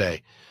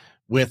Wednesday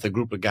with a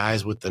group of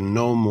guys with the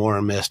No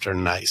More Mr.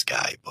 Nice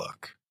Guy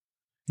book.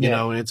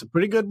 And it's a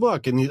pretty good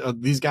book.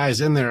 And these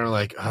guys in there are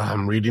like,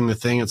 I'm reading the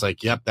thing. It's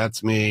like, yep,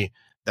 that's me.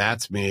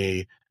 That's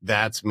me.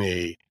 That's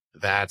me.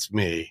 That's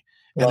me.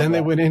 And then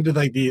they went into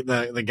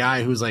the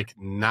guy who's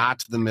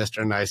not the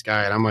Mr. Nice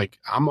Guy. And I'm like,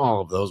 I'm all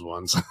of those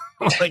ones.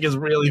 It's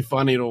really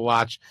funny to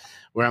watch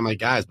where I'm like,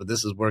 guys, but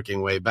this is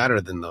working way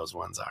better than those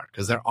ones are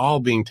because they're all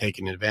being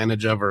taken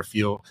advantage of or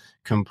feel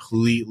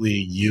completely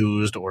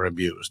used or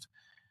abused.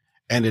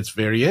 And it's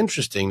very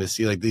interesting to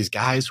see these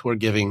guys who are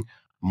giving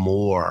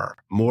more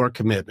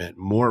commitment,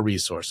 more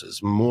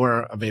resources,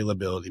 more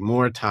availability,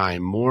 more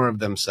time, more of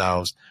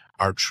themselves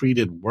are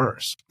treated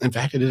worse. In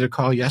fact, I did a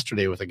call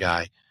yesterday with a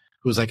guy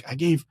who was like, I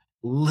gave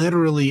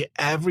literally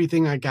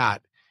everything I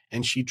got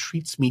and she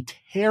treats me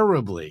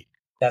terribly.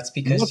 That's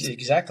because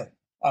exactly.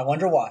 I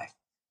wonder why.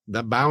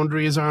 The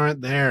boundaries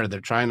aren't there. They're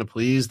trying to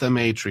please the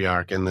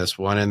matriarch in this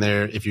one. And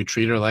if you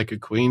treat her like a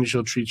queen,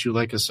 she'll treat you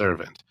like a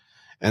servant.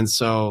 And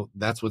so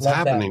that's what's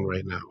happening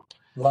right now.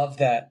 Love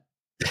that.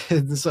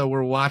 And so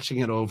we're watching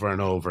it over and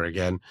over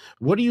again.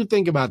 What do you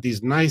think about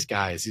these nice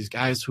guys, these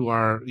guys who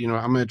are,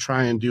 I'm going to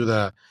try and do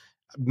the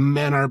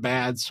men are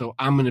bad, so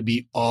I'm going to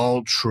be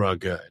ultra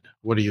good.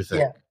 What do you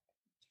think?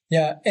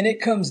 Yeah. And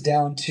it comes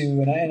down to,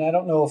 and I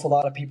don't know if a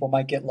lot of people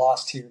might get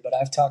lost here, but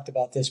I've talked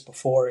about this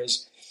before,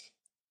 is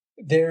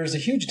there's a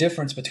huge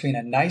difference between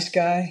a nice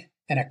guy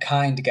and a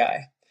kind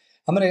guy.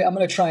 I'm going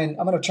to try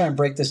and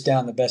break this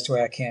down the best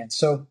way I can.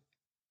 So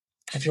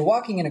if you're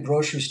walking in a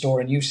grocery store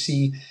and you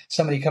see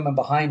somebody coming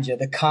behind you,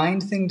 the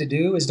kind thing to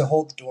do is to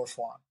hold the door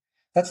for them.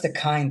 That's the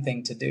kind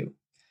thing to do.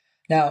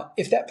 Now,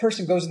 if that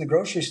person goes in the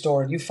grocery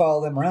store and you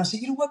follow them around and say,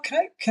 you know what,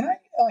 can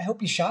I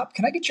help you shop?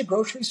 Can I get your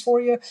groceries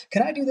for you?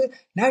 Can I do that?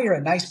 Now you're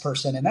a nice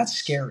person, and that's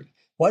scary.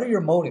 What are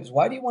your motives?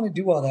 Why do you want to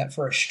do all that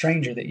for a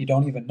stranger that you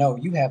don't even know?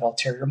 You have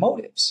ulterior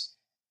motives.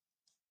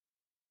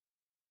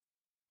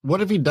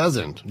 What if he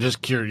doesn't?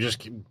 Just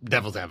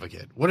devil's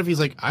advocate. What if he's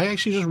like, I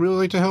actually just really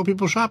like to help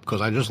people shop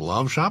because I just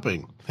love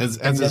shopping.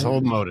 That's his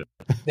whole motive.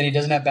 Then he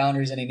doesn't have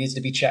boundaries and he needs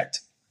to be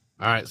checked.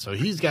 All right, so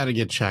he's got to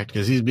get checked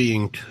because he's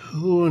being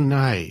too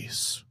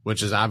nice,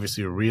 which is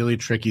obviously a really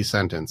tricky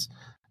sentence.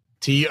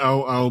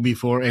 TOO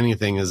before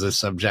anything is a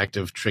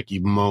subjective, tricky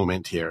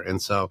moment here.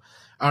 And so,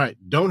 all right,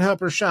 don't help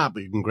her shop,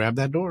 but you can grab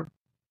that door.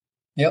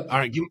 Yep. All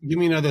right, give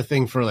me another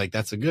thing for like,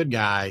 that's a good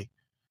guy,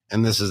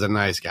 and this is a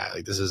nice guy.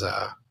 Like, this is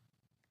a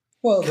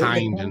Well,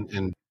 kind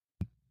and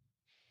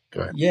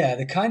go ahead. yeah,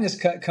 the kindness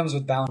comes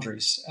with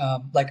boundaries.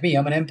 Like me,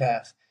 I'm an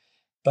empath,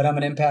 but I'm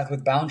an empath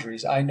with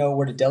boundaries. I know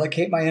where to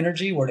delegate my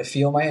energy, where to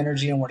feel my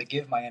energy, and where to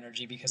give my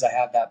energy because I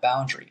have that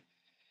boundary.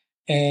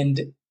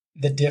 And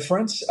the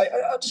difference,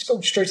 I'll just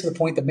go straight to the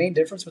point. The main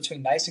difference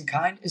between nice and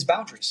kind is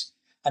boundaries.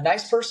 A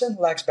nice person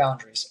lacks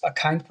boundaries. A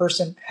kind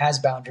person has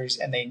boundaries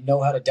and they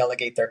know how to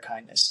delegate their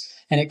kindness.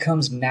 And it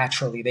comes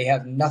naturally. They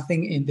have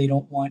nothing in, they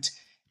don't want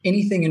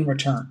anything in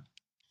return.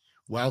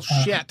 Well,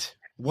 shit.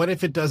 What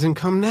if it doesn't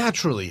come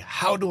naturally?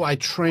 How do I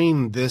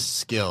train this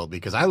skill?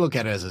 Because I look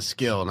at it as a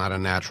skill, not a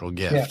natural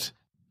gift.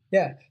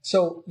 Yeah.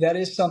 So that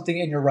is something,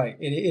 and you're right.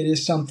 It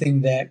is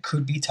something that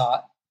could be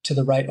taught to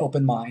the right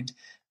open mind.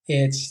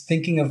 It's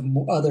thinking of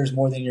others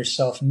more than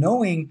yourself,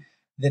 knowing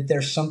that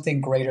there's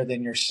something greater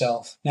than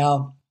yourself.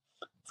 Now,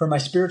 for my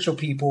spiritual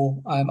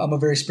people, I'm a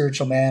very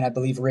spiritual man. I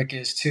believe Rick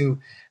is too.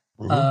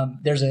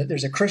 Mm-hmm.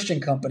 There's a Christian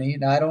company.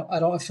 Now, I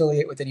don't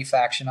affiliate with any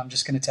faction. I'm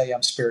just going to tell you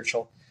I'm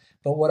spiritual.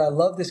 But what I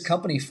love this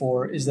company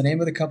for is the name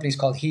of the company is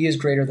called He is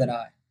Greater Than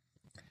I.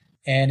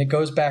 And it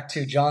goes back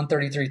to John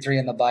 33:3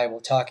 in the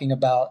Bible, talking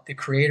about the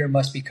Creator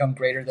must become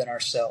greater than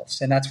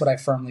ourselves. And that's what I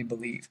firmly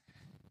believe.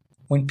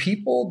 When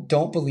people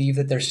don't believe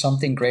that there's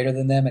something greater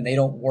than them and they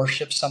don't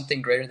worship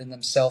something greater than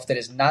themselves that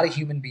is not a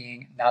human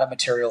being, not a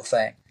material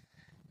thing,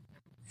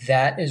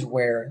 that is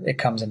where it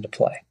comes into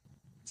play.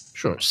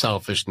 Sure.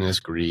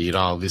 Selfishness, greed,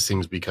 all these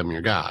things become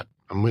your God.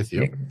 I'm with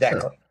you.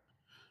 Exactly.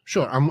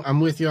 Sure. I'm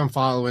with you. I'm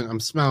following. I'm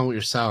smelling what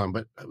you're selling,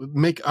 but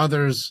make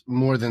others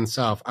more than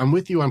self. I'm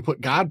with you on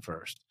put God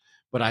first,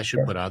 but I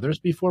should put others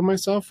before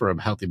myself for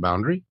a healthy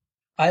boundary.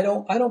 I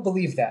don't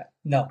believe that.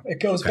 No, it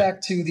goes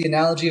back to the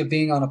analogy of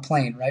being on a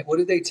plane, right? What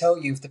did they tell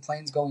you if the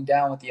plane's going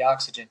down with the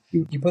oxygen?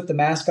 You put the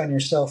mask on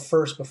yourself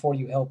first before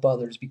you help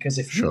others, because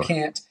if you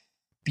can't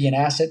be an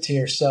asset to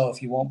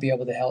yourself, you won't be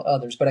able to help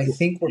others. But I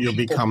think you'll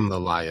become the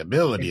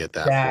liability at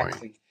that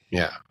point.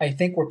 Yeah. I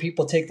think where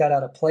people take that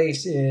out of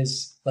place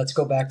is, let's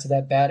go back to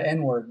that bad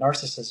N word,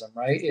 narcissism,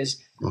 right?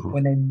 Is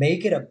when they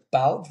make it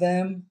about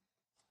them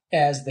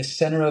as the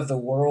center of the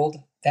world,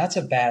 that's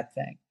a bad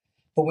thing.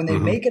 But when they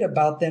make it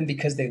about them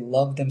because they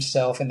love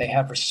themselves and they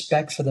have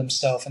respect for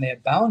themselves and they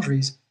have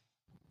boundaries,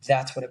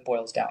 that's what it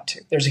boils down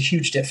to. There's a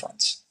huge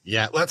difference.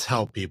 Yeah, let's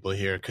help people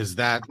here, because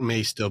that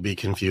may still be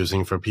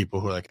confusing for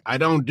people who are like, I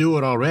don't do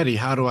it already.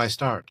 How do I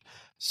start?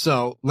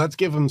 So let's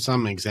give them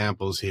some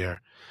examples here.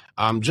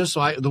 Just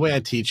so the way I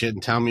teach it,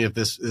 and tell me if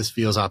this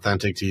feels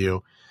authentic to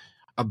you.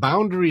 A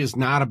boundary is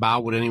not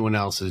about what anyone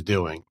else is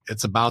doing.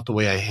 It's about the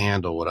way I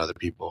handle what other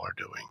people are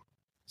doing.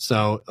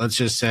 So let's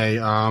just say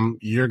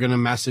you're going to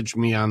message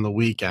me on the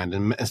weekend.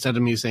 And instead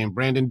of me saying,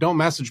 Brandon, don't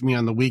message me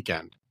on the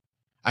weekend,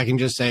 I can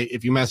just say,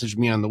 if you message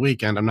me on the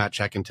weekend, I'm not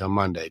checking till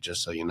Monday,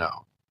 just so you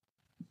know.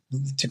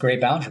 It's a great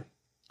boundary.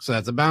 So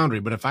that's a boundary.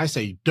 But if I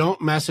say,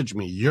 don't message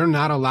me, you're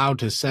not allowed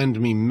to send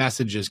me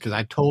messages because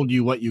I told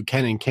you what you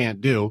can and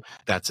can't do,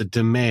 that's a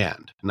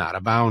demand, not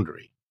a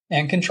boundary.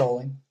 And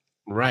controlling.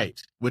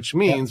 Right. Which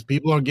means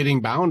people are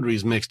getting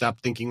boundaries mixed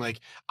up, thinking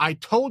like, I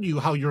told you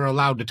how you're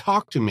allowed to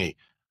talk to me.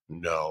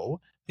 No,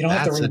 you don't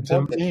have to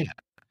reinforce it.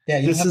 Yeah,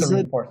 you don't have to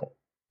reinforce it.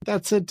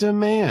 That's a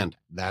demand.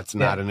 That's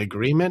not an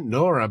agreement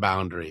nor a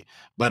boundary.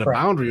 But a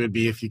boundary would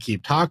be, if you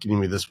keep talking to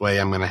me this way,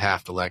 I'm going to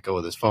have to let go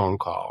of this phone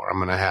call, or I'm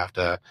going to have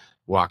to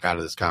walk out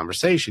of this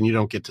conversation. You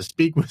don't get to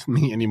speak with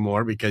me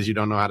anymore because you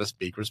don't know how to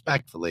speak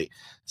respectfully.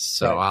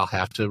 So I'll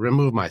have to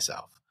remove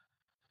myself.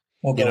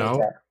 We'll go with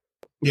that.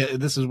 Yeah,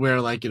 this is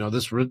where, like,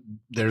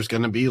 there's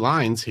going to be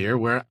lines here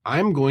where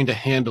I'm going to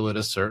handle it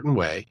a certain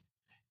way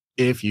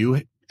if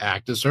you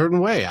act a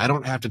certain way. I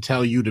don't have to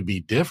tell you to be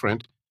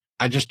different.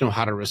 I just know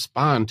how to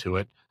respond to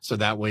it, so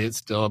that way it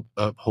still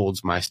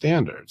upholds my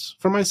standards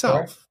for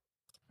myself.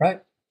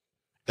 Right.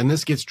 And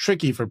this gets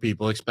tricky for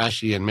people,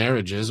 especially in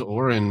marriages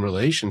or in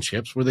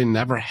relationships where they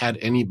never had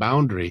any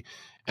boundary.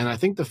 And I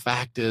think the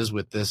fact is,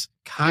 with this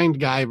kind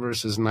guy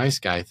versus nice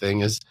guy thing,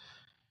 is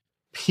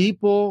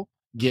people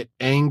get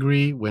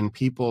angry when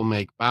people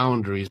make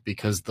boundaries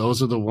because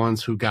those are the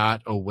ones who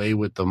got away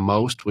with the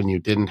most when you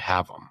didn't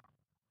have them.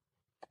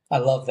 I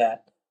love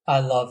that. I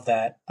love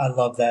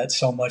that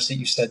so much that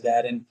you said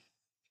that. And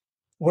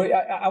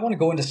I want to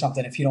go into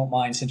something, if you don't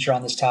mind, since you're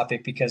on this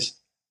topic, because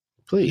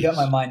you got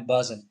my mind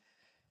buzzing.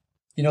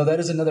 That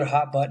is another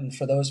hot button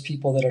for those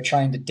people that are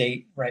trying to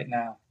date right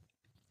now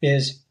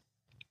is,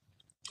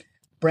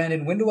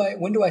 Brandon, when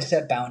do I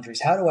set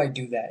boundaries? How do I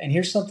do that? And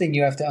here's something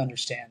you have to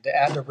understand to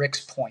add to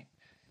Rick's point.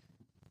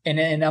 And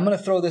I'm going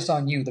to throw this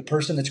on you, the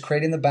person that's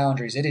creating the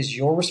boundaries. It is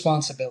your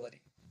responsibility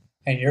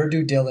and your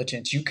due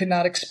diligence. You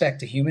cannot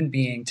expect a human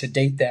being to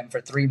date them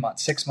for 3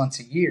 months, 6 months,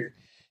 a year,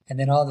 and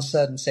then all of a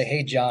sudden say,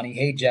 hey, Johnny,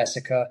 hey,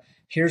 Jessica,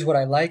 here's what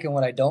I like and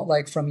what I don't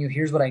like from you.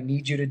 Here's what I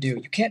need you to do.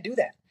 You can't do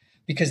that,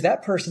 because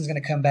that person's going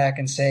to come back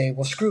and say,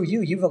 well, screw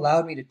you. You've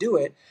allowed me to do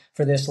it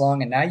for this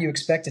long, and now you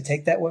expect to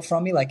take that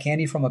from me like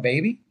candy from a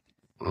baby?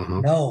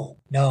 No.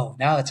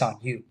 Now it's on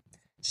you.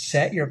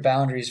 Set your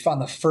boundaries on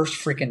the first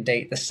freaking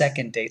date, the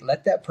second date.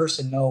 Let that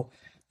person know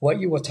what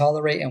you will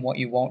tolerate and what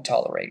you won't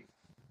tolerate.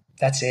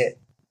 That's it.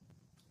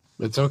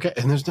 It's okay.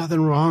 And there's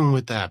nothing wrong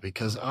with that,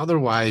 because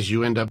otherwise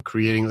you end up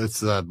creating, it's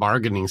the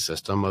bargaining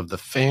system of the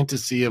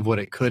fantasy of what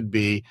it could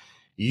be,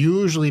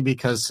 usually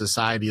because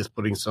society is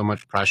putting so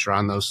much pressure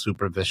on those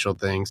superficial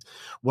things.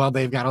 Well,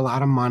 they've got a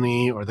lot of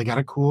money, or they got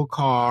a cool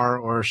car,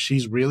 or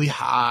she's really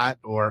hot,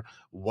 or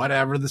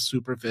whatever the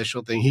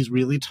superficial thing. He's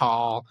really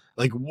tall,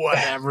 like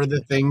whatever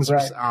the things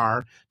Right.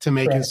 are, to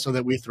make Right. it so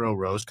that we throw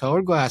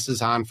rose-colored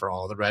glasses on for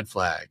all the red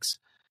flags.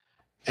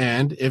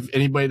 And if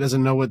anybody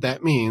doesn't know what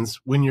that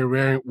means, when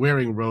you're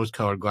wearing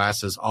rose-colored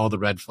glasses, all the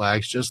red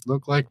flags just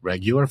look like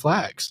regular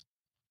flags.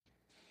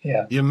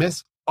 Yeah. You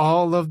miss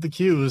all of the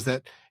cues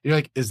that you're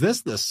like, is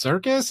this the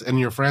circus?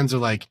 And your friends are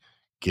like,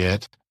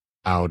 get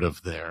out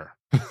of there.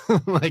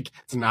 Like,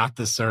 it's not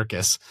the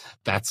circus.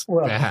 That's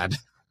bad.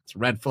 It's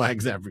red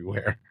flags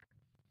everywhere.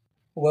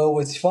 Well,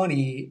 what's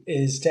funny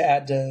is, to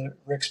add to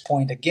Rick's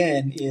point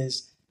again,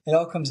 is it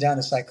all comes down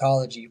to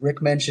psychology.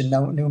 Rick mentioned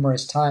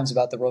numerous times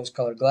about the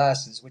rose-colored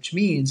glasses, which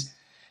means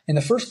in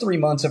the first 3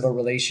 months of a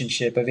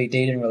relationship, of a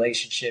dating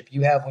relationship,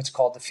 you have what's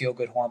called the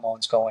feel-good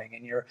hormones going,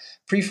 and your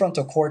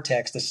prefrontal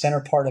cortex, the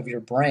center part of your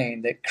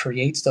brain that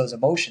creates those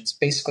emotions,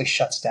 basically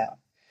shuts down.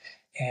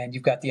 And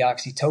you've got the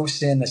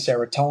oxytocin, the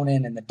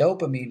serotonin, and the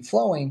dopamine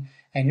flowing,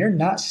 and you're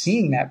not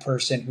seeing that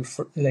person who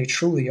they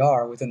truly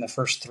are within the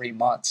first 3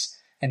 months.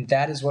 And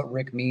that is what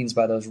Rick means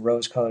by those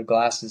rose-colored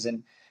glasses.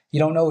 And you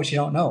don't know what you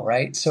don't know,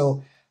 right?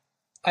 So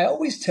I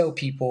always tell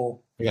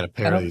people, I got a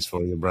pair of these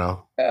for you,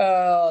 bro.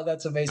 Oh,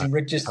 that's amazing.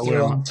 Rick just I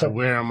threw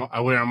them. I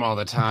wear them all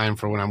the time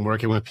for when I'm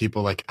working with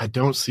people. Like, I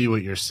don't see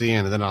what you're seeing,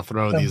 and then I'll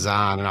throw these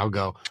on, and I'll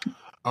go,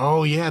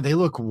 "Oh yeah, they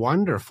look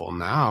wonderful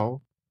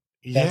now.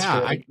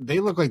 Yeah, they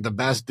look like the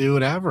best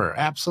dude ever.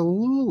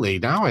 Absolutely.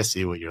 Now I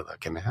see what you're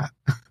looking at."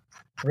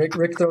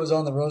 Rick throws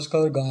on the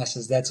rose-colored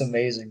glasses. That's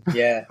amazing.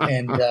 Yeah,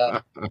 and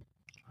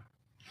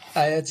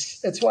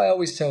it's why I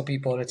always tell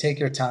people to take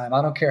your time.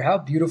 I don't care how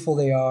beautiful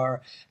they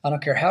are. I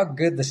don't care how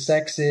good the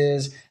sex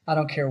is. I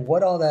don't care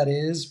what all that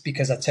is,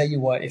 because I tell you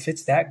what, if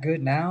it's that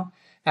good now,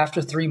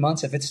 after 3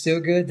 months, if it's still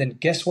good, then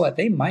guess what?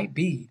 They might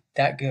be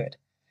that good.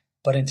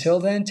 But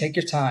until then, take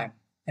your time.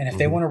 And if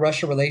they want to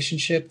rush a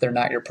relationship, they're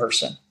not your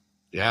person.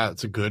 Yeah,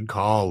 it's a good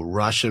call.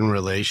 Russian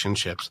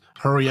relationships.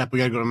 Hurry up.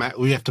 We got to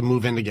we have to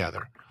move in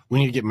together. We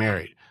need to get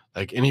married.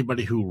 Like,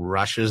 anybody who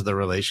rushes the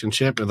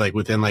relationship, like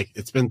within, like,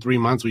 it's been 3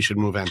 months, we should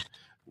move in.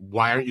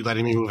 Why aren't you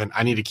letting me move in?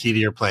 I need a key to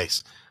your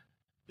place.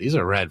 These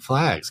are red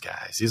flags,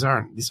 guys. These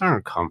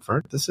aren't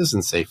comfort. This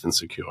isn't safe and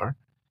secure.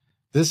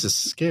 This is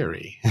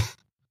scary.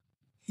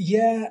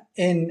 Yeah,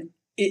 and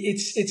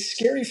it's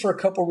scary for a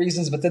couple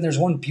reasons, but then there's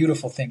one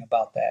beautiful thing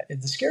about that.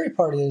 The scary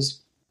part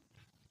is,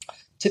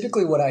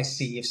 typically what I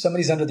see, if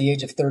somebody's under the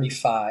age of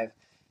 35,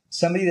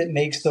 somebody that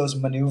makes those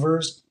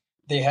maneuvers,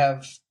 they're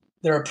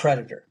a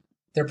predator.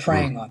 They're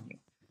preying on you.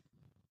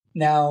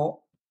 Now,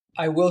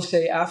 I will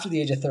say, after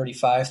the age of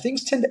 35,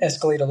 things tend to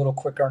escalate a little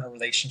quicker in a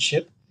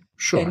relationship.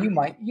 Sure. And you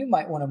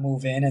might want to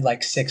move in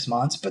like 6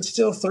 months, but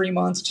still 3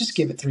 months. Just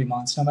give it 3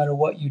 months. No matter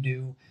what you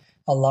do,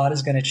 a lot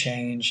is going to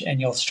change, and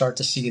you'll start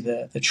to see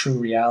the true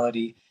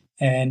reality.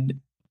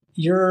 And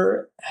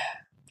your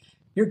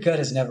gut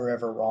is never,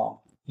 ever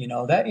wrong. You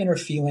know, that inner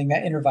feeling,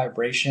 that inner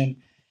vibration,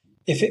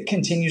 if it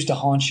continues to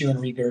haunt you and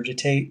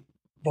regurgitate,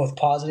 both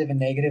positive and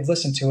negative,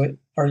 listen to it,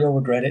 or you'll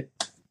regret it.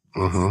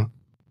 Mm-hmm.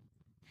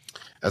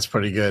 That's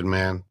pretty good,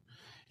 man.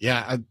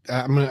 Yeah,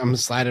 I'm gonna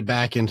slide it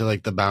back into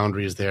like the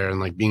boundaries there, and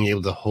like being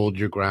able to hold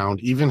your ground,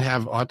 even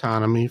have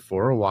autonomy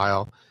for a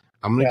while.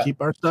 I'm gonna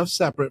keep our stuff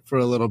separate for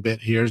a little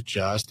bit here,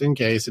 just in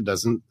case it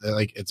doesn't,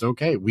 like, it's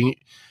okay.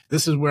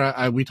 This is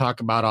where we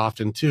talk about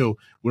often too,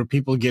 where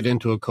people get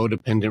into a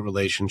codependent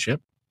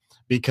relationship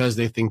because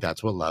they think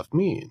that's what love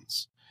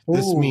means.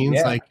 This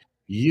means like,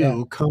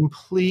 you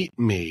complete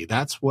me.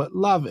 That's what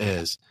love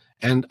is.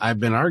 And I've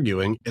been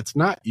arguing, it's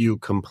not you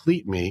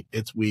complete me,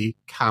 it's we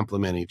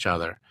complement each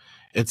other.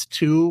 It's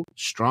two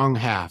strong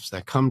halves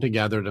that come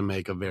together to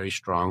make a very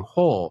strong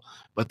whole,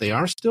 but they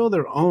are still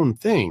their own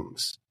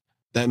things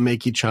that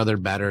make each other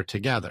better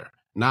together.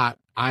 Not,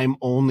 I'm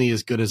only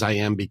as good as I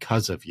am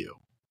because of you.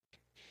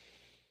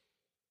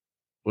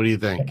 What do you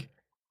think?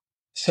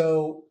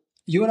 So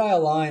you and I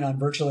align on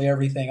virtually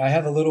everything. I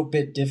have a little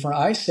bit different.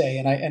 I say,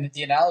 and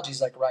the analogy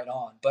is like right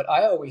on, but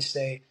I always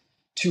say,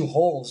 two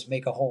wholes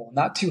make a whole,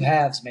 not two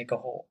halves make a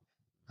whole.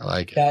 I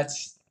like it.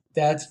 That's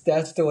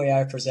the way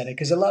I present it,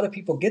 because a lot of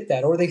people get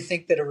that, or they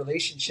think that a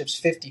relationship's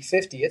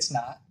 50-50. It's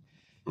not.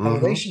 A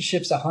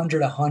relationship's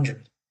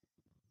 100-100.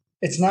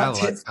 It's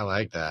not. I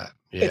like that.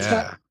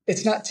 Yeah.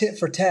 It's not tit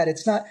for tat.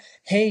 It's not,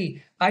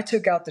 hey, I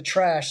took out the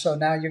trash, so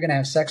now you're going to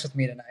have sex with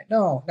me tonight.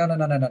 No.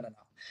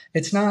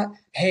 It's not,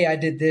 hey, I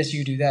did this,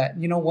 you do that.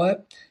 You know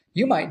what?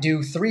 You might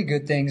do 3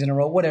 good things in a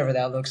row, whatever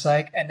that looks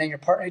like, and then your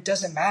partner, it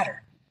doesn't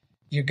matter.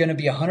 You're going to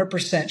be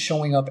 100%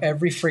 showing up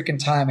every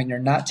freaking time, and you're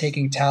not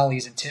taking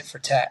tallies and tit for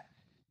tat.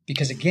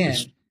 Because again,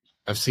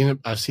 I've seen it.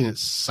 I've seen it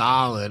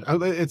solid.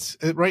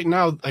 Right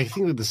now. I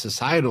think that the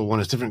societal one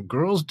is different.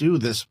 Girls do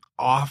this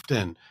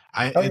often.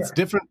 It's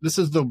different. This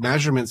is the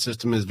measurement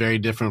system is very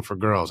different for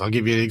girls. I'll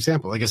give you an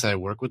example. Like I said, I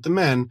work with the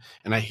men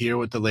and I hear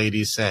what the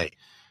ladies say.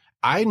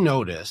 I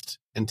noticed,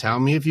 and tell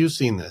me if you've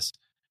seen this,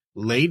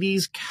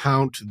 ladies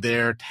count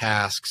their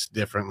tasks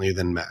differently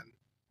than men.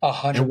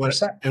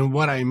 100%. And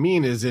what I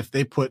mean is if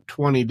they put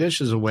 20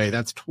 dishes away,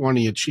 that's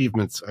 20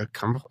 achievements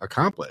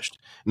accomplished.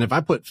 And if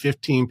I put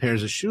 15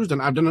 pairs of shoes, then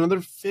I've done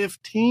another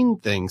 15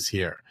 things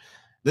here.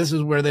 This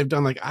is where they've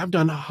done I've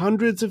done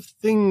hundreds of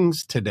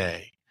things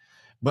today.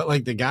 But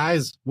like the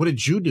guys, what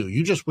did you do?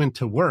 You just went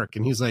to work.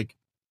 And he's like,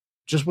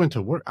 just went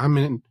to work. I'm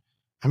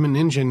an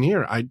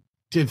engineer. I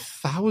did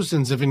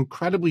thousands of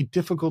incredibly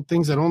difficult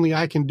things that only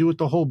I can do with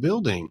the whole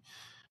building.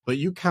 But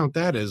you count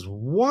that as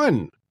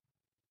one.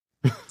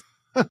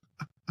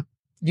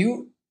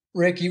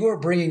 Rick, you are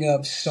bringing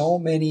up so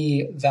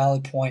many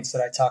valid points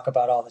that I talk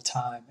about all the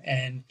time.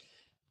 And,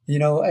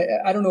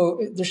 I don't know,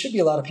 there should be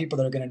a lot of people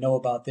that are going to know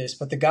about this,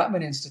 but the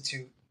Gottman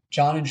Institute,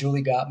 John and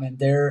Julie Gottman,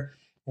 they're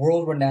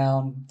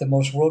world-renowned, the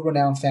most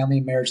world-renowned family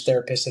and marriage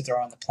therapists that there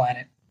are on the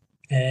planet.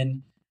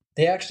 And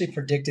they actually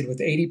predicted with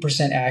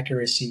 80%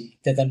 accuracy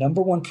that the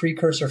number one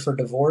precursor for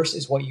divorce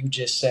is what you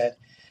just said,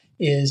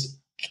 is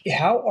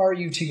how are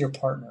you to your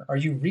partner? Are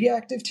you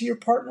reactive to your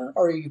partner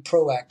or are you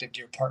proactive to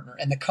your partner?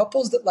 And the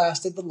couples that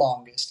lasted the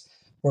longest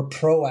were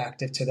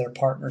proactive to their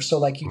partner. So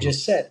like you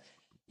just said,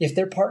 if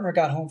their partner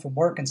got home from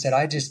work and said,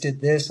 I just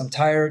did this, I'm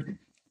tired,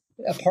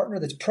 a partner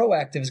that's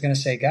proactive is going to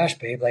say, gosh,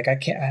 babe,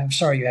 I'm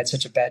sorry you had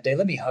such a bad day.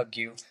 Let me hug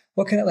you.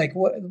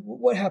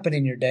 What happened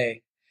in your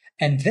day?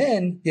 And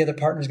then the other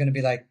partner is going to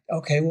be like,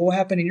 okay, well, what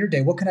happened in your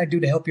day? What can I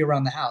do to help you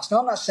around the house? Now,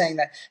 I'm not saying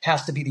that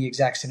has to be the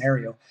exact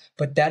scenario,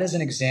 but that is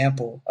an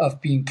example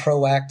of being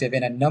proactive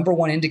and a number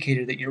one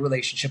indicator that your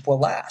relationship will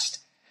last.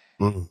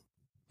 Mm.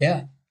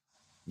 Yeah.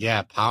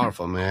 Yeah.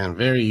 Powerful, man.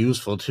 Very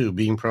useful too.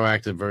 Being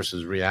proactive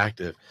versus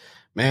reactive.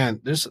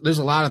 Man, there's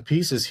a lot of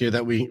pieces here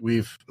that we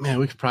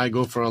could probably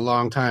go for a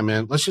long time,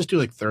 man. Let's just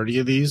do 30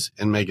 of these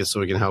and make it so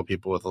we can help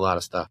people with a lot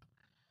of stuff.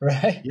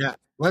 Right. Yeah.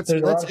 Let's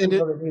end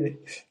it.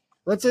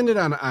 Let's end it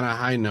on a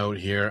high note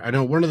here. I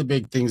know one of the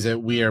big things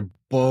that we are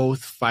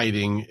both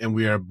fighting and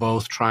we are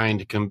both trying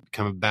to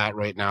combat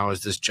right now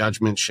is this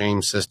judgment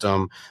shame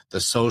system,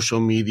 the social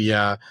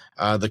media,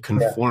 the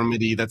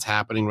conformity that's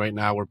happening right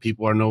now where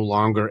people are no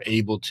longer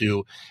able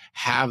to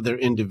have their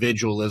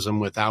individualism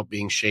without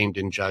being shamed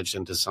and judged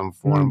into some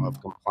form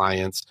of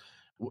compliance.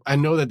 I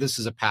know that this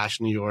is a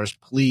passion of yours.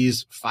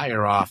 Please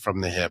fire off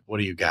from the hip. What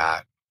do you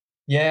got?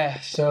 Yeah.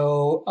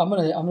 So I'm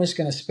just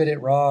going to spit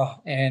it raw.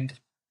 And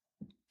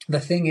the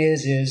thing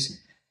is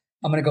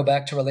I'm going to go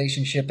back to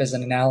relationship as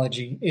an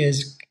analogy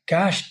is,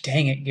 gosh,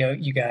 dang it,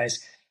 you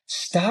guys,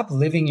 stop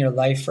living your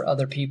life for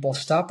other people.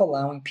 Stop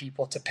allowing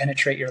people to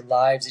penetrate your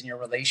lives and your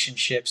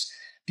relationships.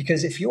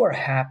 Because if you are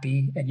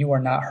happy and you are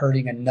not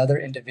hurting another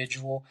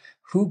individual,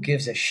 who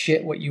gives a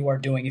shit what you are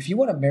doing? If you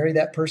want to marry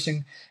that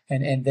person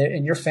and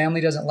your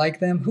family doesn't like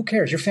them, who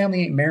cares? Your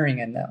family ain't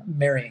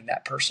marrying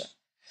that person.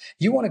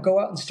 You want to go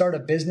out and start a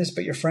business,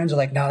 but your friends are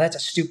like, no, that's a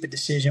stupid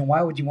decision.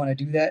 Why would you want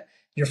to do that?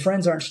 Your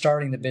friends aren't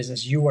starting the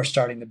business. You are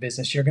starting the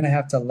business. You're going to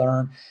have to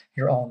learn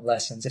your own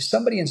lessons. If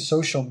somebody in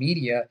social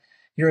media,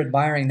 you're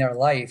admiring their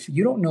life,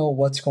 you don't know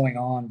what's going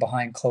on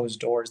behind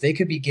closed doors. They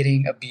could be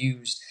getting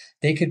abused.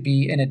 They could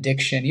be in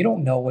addiction. You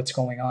don't know what's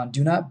going on.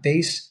 Do not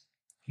base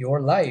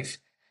your life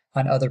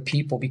on other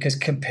people because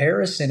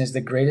comparison is the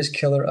greatest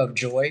killer of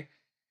joy.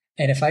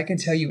 And if I can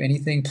tell you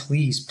anything,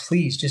 please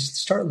just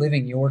start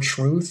living your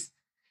truth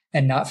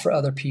and not for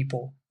other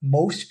people.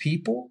 Most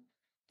people,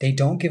 they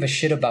don't give a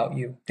shit about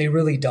you. They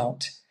really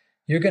don't.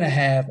 You're going to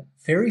have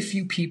very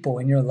few people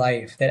in your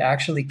life that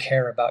actually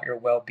care about your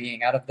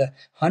well-being. Out of the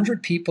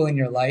 100 people in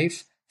your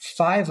life,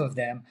 5 of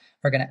them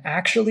are going to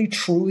actually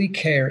truly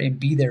care and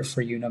be there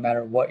for you no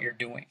matter what you're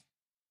doing.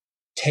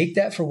 Take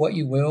that for what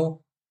you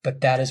will,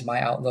 but that is my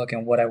outlook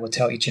and what I will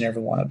tell each and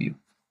every one of you.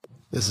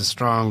 This is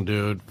strong,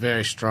 dude.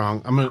 Very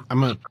strong. I'm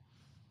gonna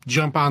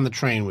jump on the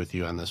train with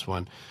you on this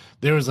one.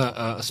 There was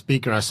a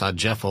speaker I saw,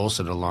 Jeff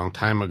Olson, a long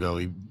time ago.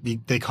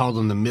 They called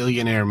him the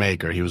millionaire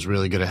maker. He was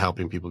really good at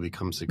helping people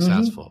become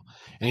successful.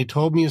 Mm-hmm. And he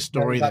told me a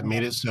story that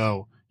made it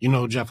so,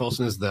 who Jeff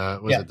Olson is,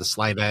 the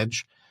Slight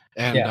Edge?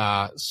 And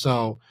I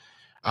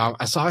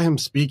saw him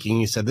speaking.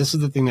 He said, this is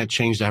the thing that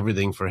changed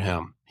everything for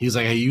him. He's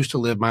like, I used to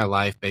live my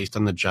life based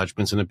on the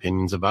judgments and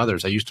opinions of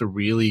others. I used to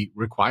really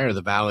require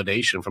the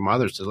validation from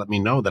others to let me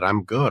know that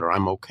I'm good or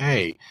I'm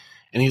okay.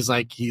 And he's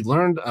like, he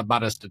learned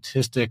about a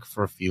statistic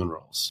for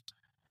funerals.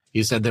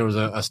 He said there was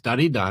a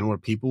study done where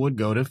people would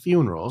go to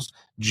funerals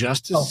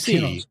just to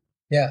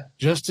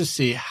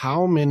see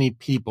how many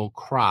people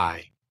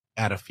cry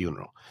at a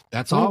funeral.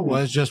 That's all it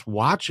was, just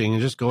watching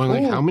and just going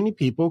like, how many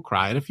people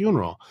cry at a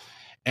funeral?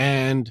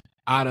 And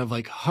out of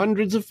like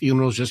hundreds of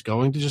funerals, just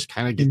going to just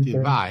kind of get the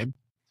vibe.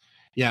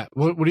 Yeah.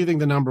 What do you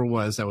think the number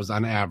was that was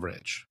on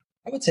average?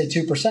 I would say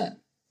 2%.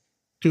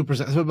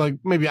 2%. So like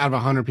maybe out of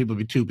 100 people,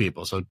 it'd be 2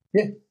 people. So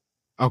yeah.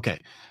 Okay.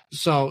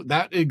 So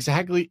that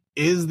exactly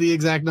is the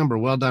exact number.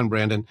 Well done,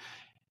 Brandon.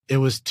 It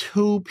was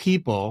 2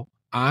 people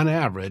on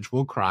average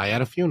will cry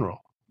at a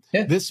funeral.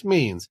 Yeah. This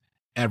means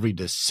every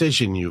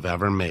decision you've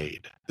ever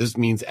made. This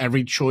means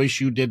every choice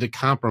you did to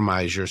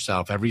compromise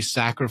yourself, every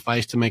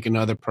sacrifice to make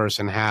another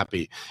person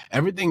happy,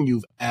 everything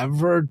you've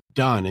ever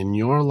done in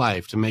your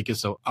life to make it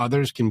so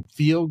others can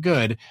feel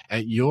good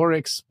at your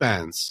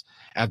expense.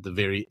 At the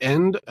very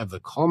end of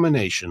the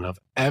culmination of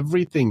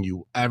everything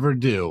you ever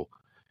do,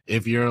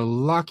 if you're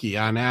lucky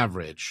on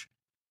average,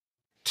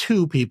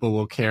 2 people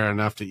will care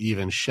enough to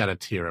even shed a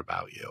tear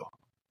about you.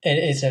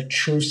 It's a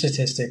true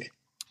statistic.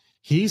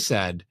 He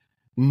said,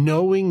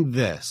 knowing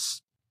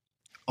this,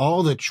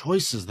 all the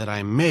choices that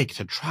I make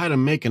to try to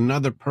make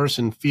another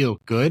person feel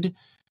good,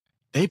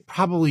 they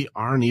probably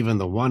aren't even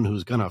the one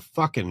who's going to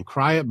fucking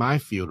cry at my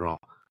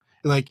funeral.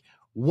 Like,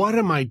 what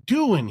am I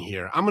doing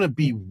here? I'm going to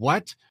be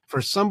what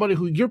for somebody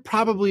who you're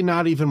probably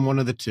not even one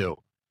of the 2.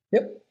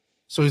 Yep.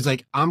 So he's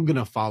like, I'm going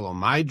to follow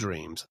my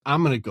dreams.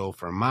 I'm going to go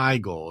for my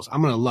goals.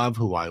 I'm going to love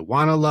who I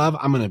want to love.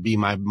 I'm going to be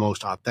my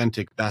most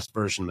authentic, best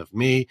version of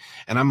me.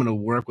 And I'm going to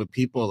work with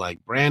people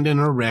like Brandon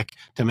or Rick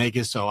to make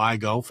it so I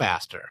go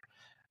faster.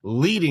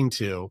 Leading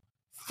to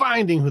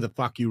finding who the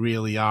fuck you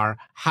really are.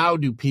 How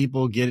do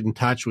people get in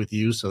touch with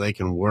you so they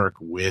can work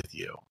with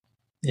you?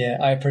 Yeah,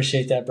 I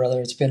appreciate that,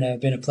 brother. It's been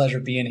a pleasure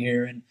being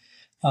here. And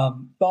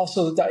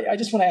also, I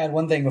just want to add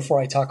one thing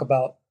before I talk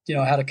about,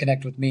 how to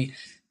connect with me.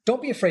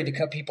 Don't be afraid to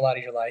cut people out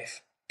of your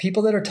life.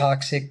 People that are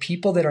toxic,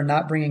 people that are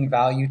not bringing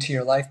value to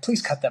your life,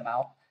 please cut them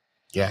out.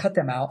 Yeah. Cut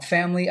them out.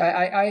 Family,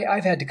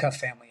 I've had to cut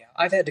family out.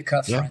 I've had to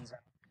cut friends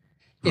out.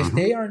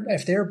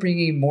 If they're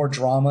bringing more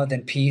drama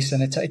than peace,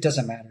 and it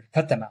doesn't matter,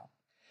 cut them out.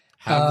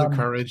 Have the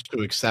courage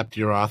to accept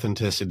your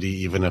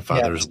authenticity, even if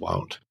others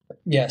won't.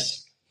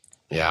 Yes.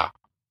 Yeah.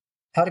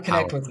 How to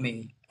connect with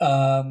me.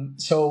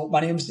 So my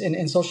name's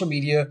in social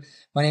media,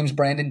 my name's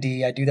Brandon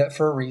D. I do that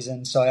for a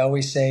reason. So I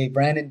always say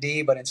Brandon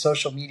D, but in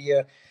social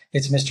media,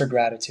 it's Mr.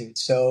 Gratitude.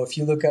 So if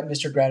you look up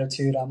Mr.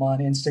 Gratitude, I'm on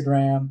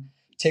Instagram,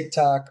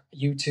 TikTok,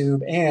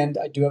 YouTube, and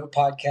I do have a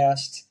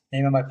podcast. The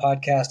name of my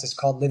podcast is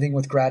called Living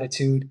with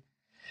Gratitude.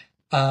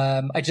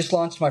 I just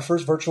launched my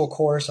first virtual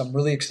course. I'm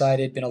really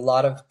excited. Been a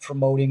lot of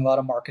promoting, a lot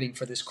of marketing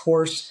for this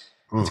course.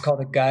 It's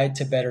called A Guide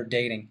to Better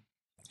Dating.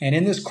 And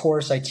in this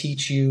course, I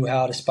teach you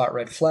how to spot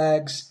red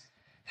flags,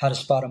 how to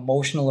spot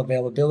emotional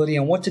availability,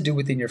 and what to do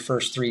within your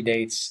first 3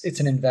 dates. It's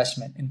an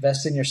investment.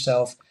 Invest in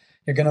yourself.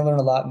 You're going to learn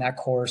a lot in that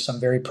course.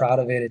 I'm very proud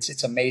of it.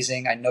 It's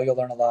amazing. I know you'll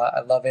learn a lot.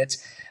 I love it.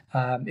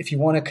 If you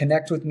want to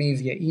connect with me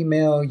via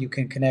email, you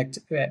can connect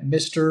at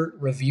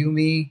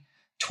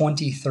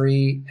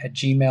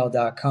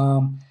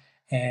mrreviewme23@gmail.com.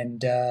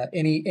 And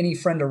any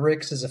friend of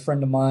Rick's is a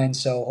friend of mine.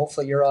 So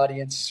hopefully your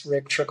audience,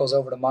 Rick, trickles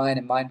over to mine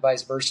and mine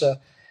vice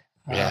versa.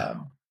 I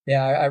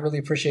really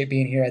appreciate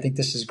being here. I think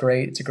this is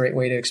great. It's a great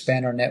way to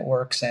expand our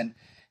networks, and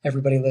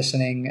everybody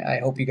listening, I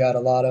hope you got a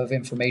lot of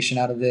information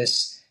out of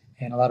this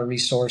and a lot of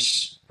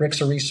resource.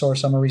 Rick's a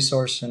resource. I'm a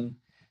resource, and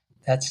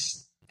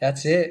that's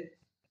it.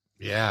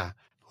 Yeah.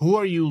 Who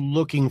are you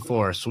looking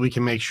for so we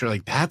can make sure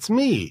that's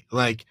me?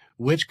 Like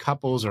which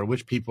couples or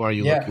which people are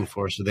you looking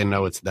for so they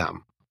know it's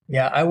them?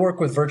 Yeah, I work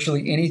with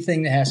virtually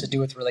anything that has to do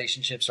with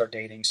relationships or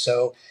dating.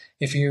 So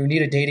if you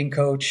need a dating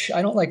coach,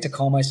 I don't like to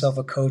call myself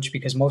a coach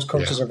because most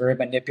coaches are very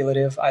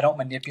manipulative. I don't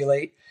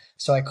manipulate.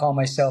 So I call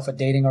myself a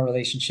dating or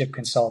relationship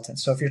consultant.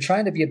 So if you're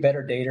trying to be a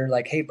better dater,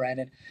 like, hey,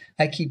 Brandon,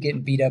 I keep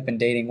getting beat up in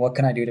dating. What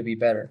can I do to be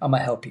better? I'm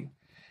going to help you.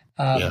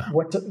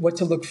 What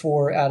to look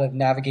for out of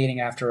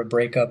navigating after a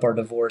breakup or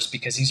divorce,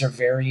 because these are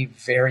very,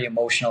 very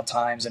emotional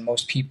times and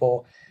most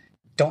people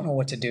don't know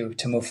what to do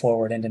to move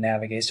forward and to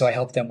navigate. So I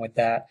help them with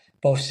that,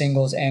 both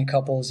singles and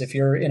couples. If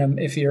you're in a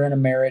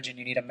marriage and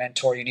you need a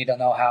mentor, you need to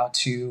know how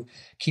to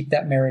keep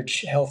that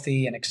marriage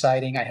healthy and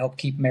exciting. I help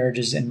keep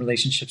marriages and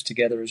relationships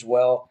together as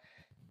well.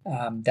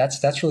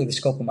 That's really the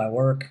scope of my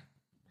work.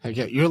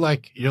 Okay, you're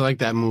like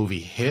that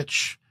movie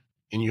Hitch,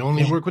 and you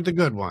only work with the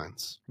good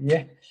ones.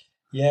 Yeah.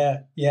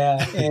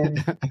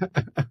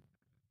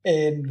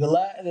 And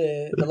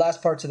the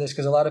last parts of this,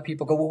 because a lot of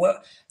people go, well,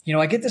 what,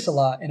 I get this a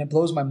lot and it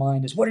blows my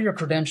mind, is what are your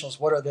credentials?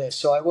 What are this?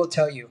 So I will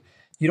tell you,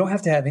 you don't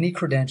have to have any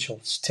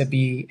credentials to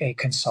be a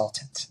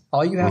consultant.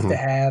 All you have to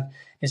have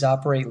is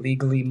operate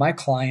legally. My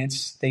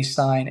clients, they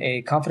sign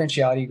a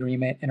confidentiality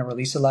agreement and a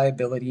release of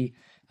liability.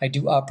 I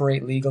do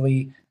operate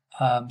legally.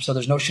 So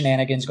there's no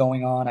shenanigans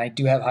going on. I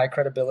do have high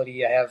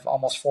credibility. I have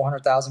almost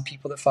 400,000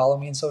 people that follow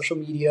me in social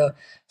media.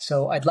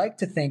 So I'd like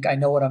to think I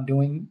know what I'm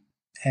doing,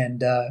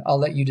 and I'll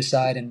let you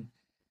decide. And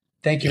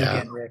thank you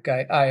again, Rick.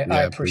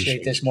 I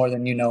appreciate this more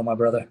than you know, my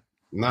brother.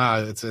 Nah,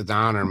 it's an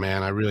honor,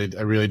 man. I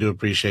really do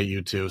appreciate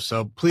you too.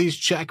 So please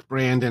check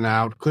Brandon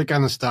out, click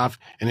on the stuff.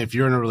 And if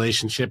you're in a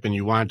relationship and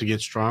you want it to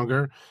get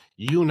stronger,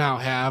 you now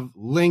have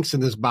links in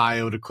this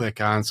bio to click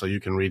on so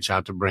you can reach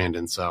out to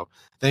Brandon. So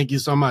thank you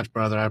so much,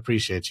 brother. I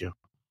appreciate you.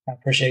 I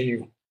appreciate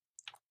you.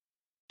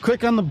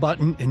 Click on the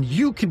button and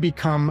you can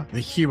become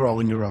the hero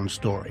in your own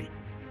story.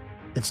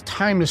 It's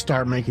time to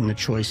start making the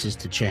choices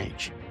to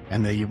change.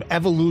 And the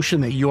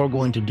evolution that you're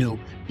going to do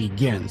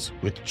begins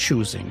with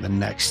choosing the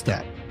next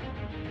step.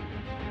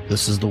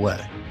 This is the way.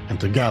 And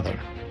together,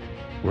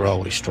 we're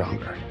always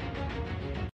stronger.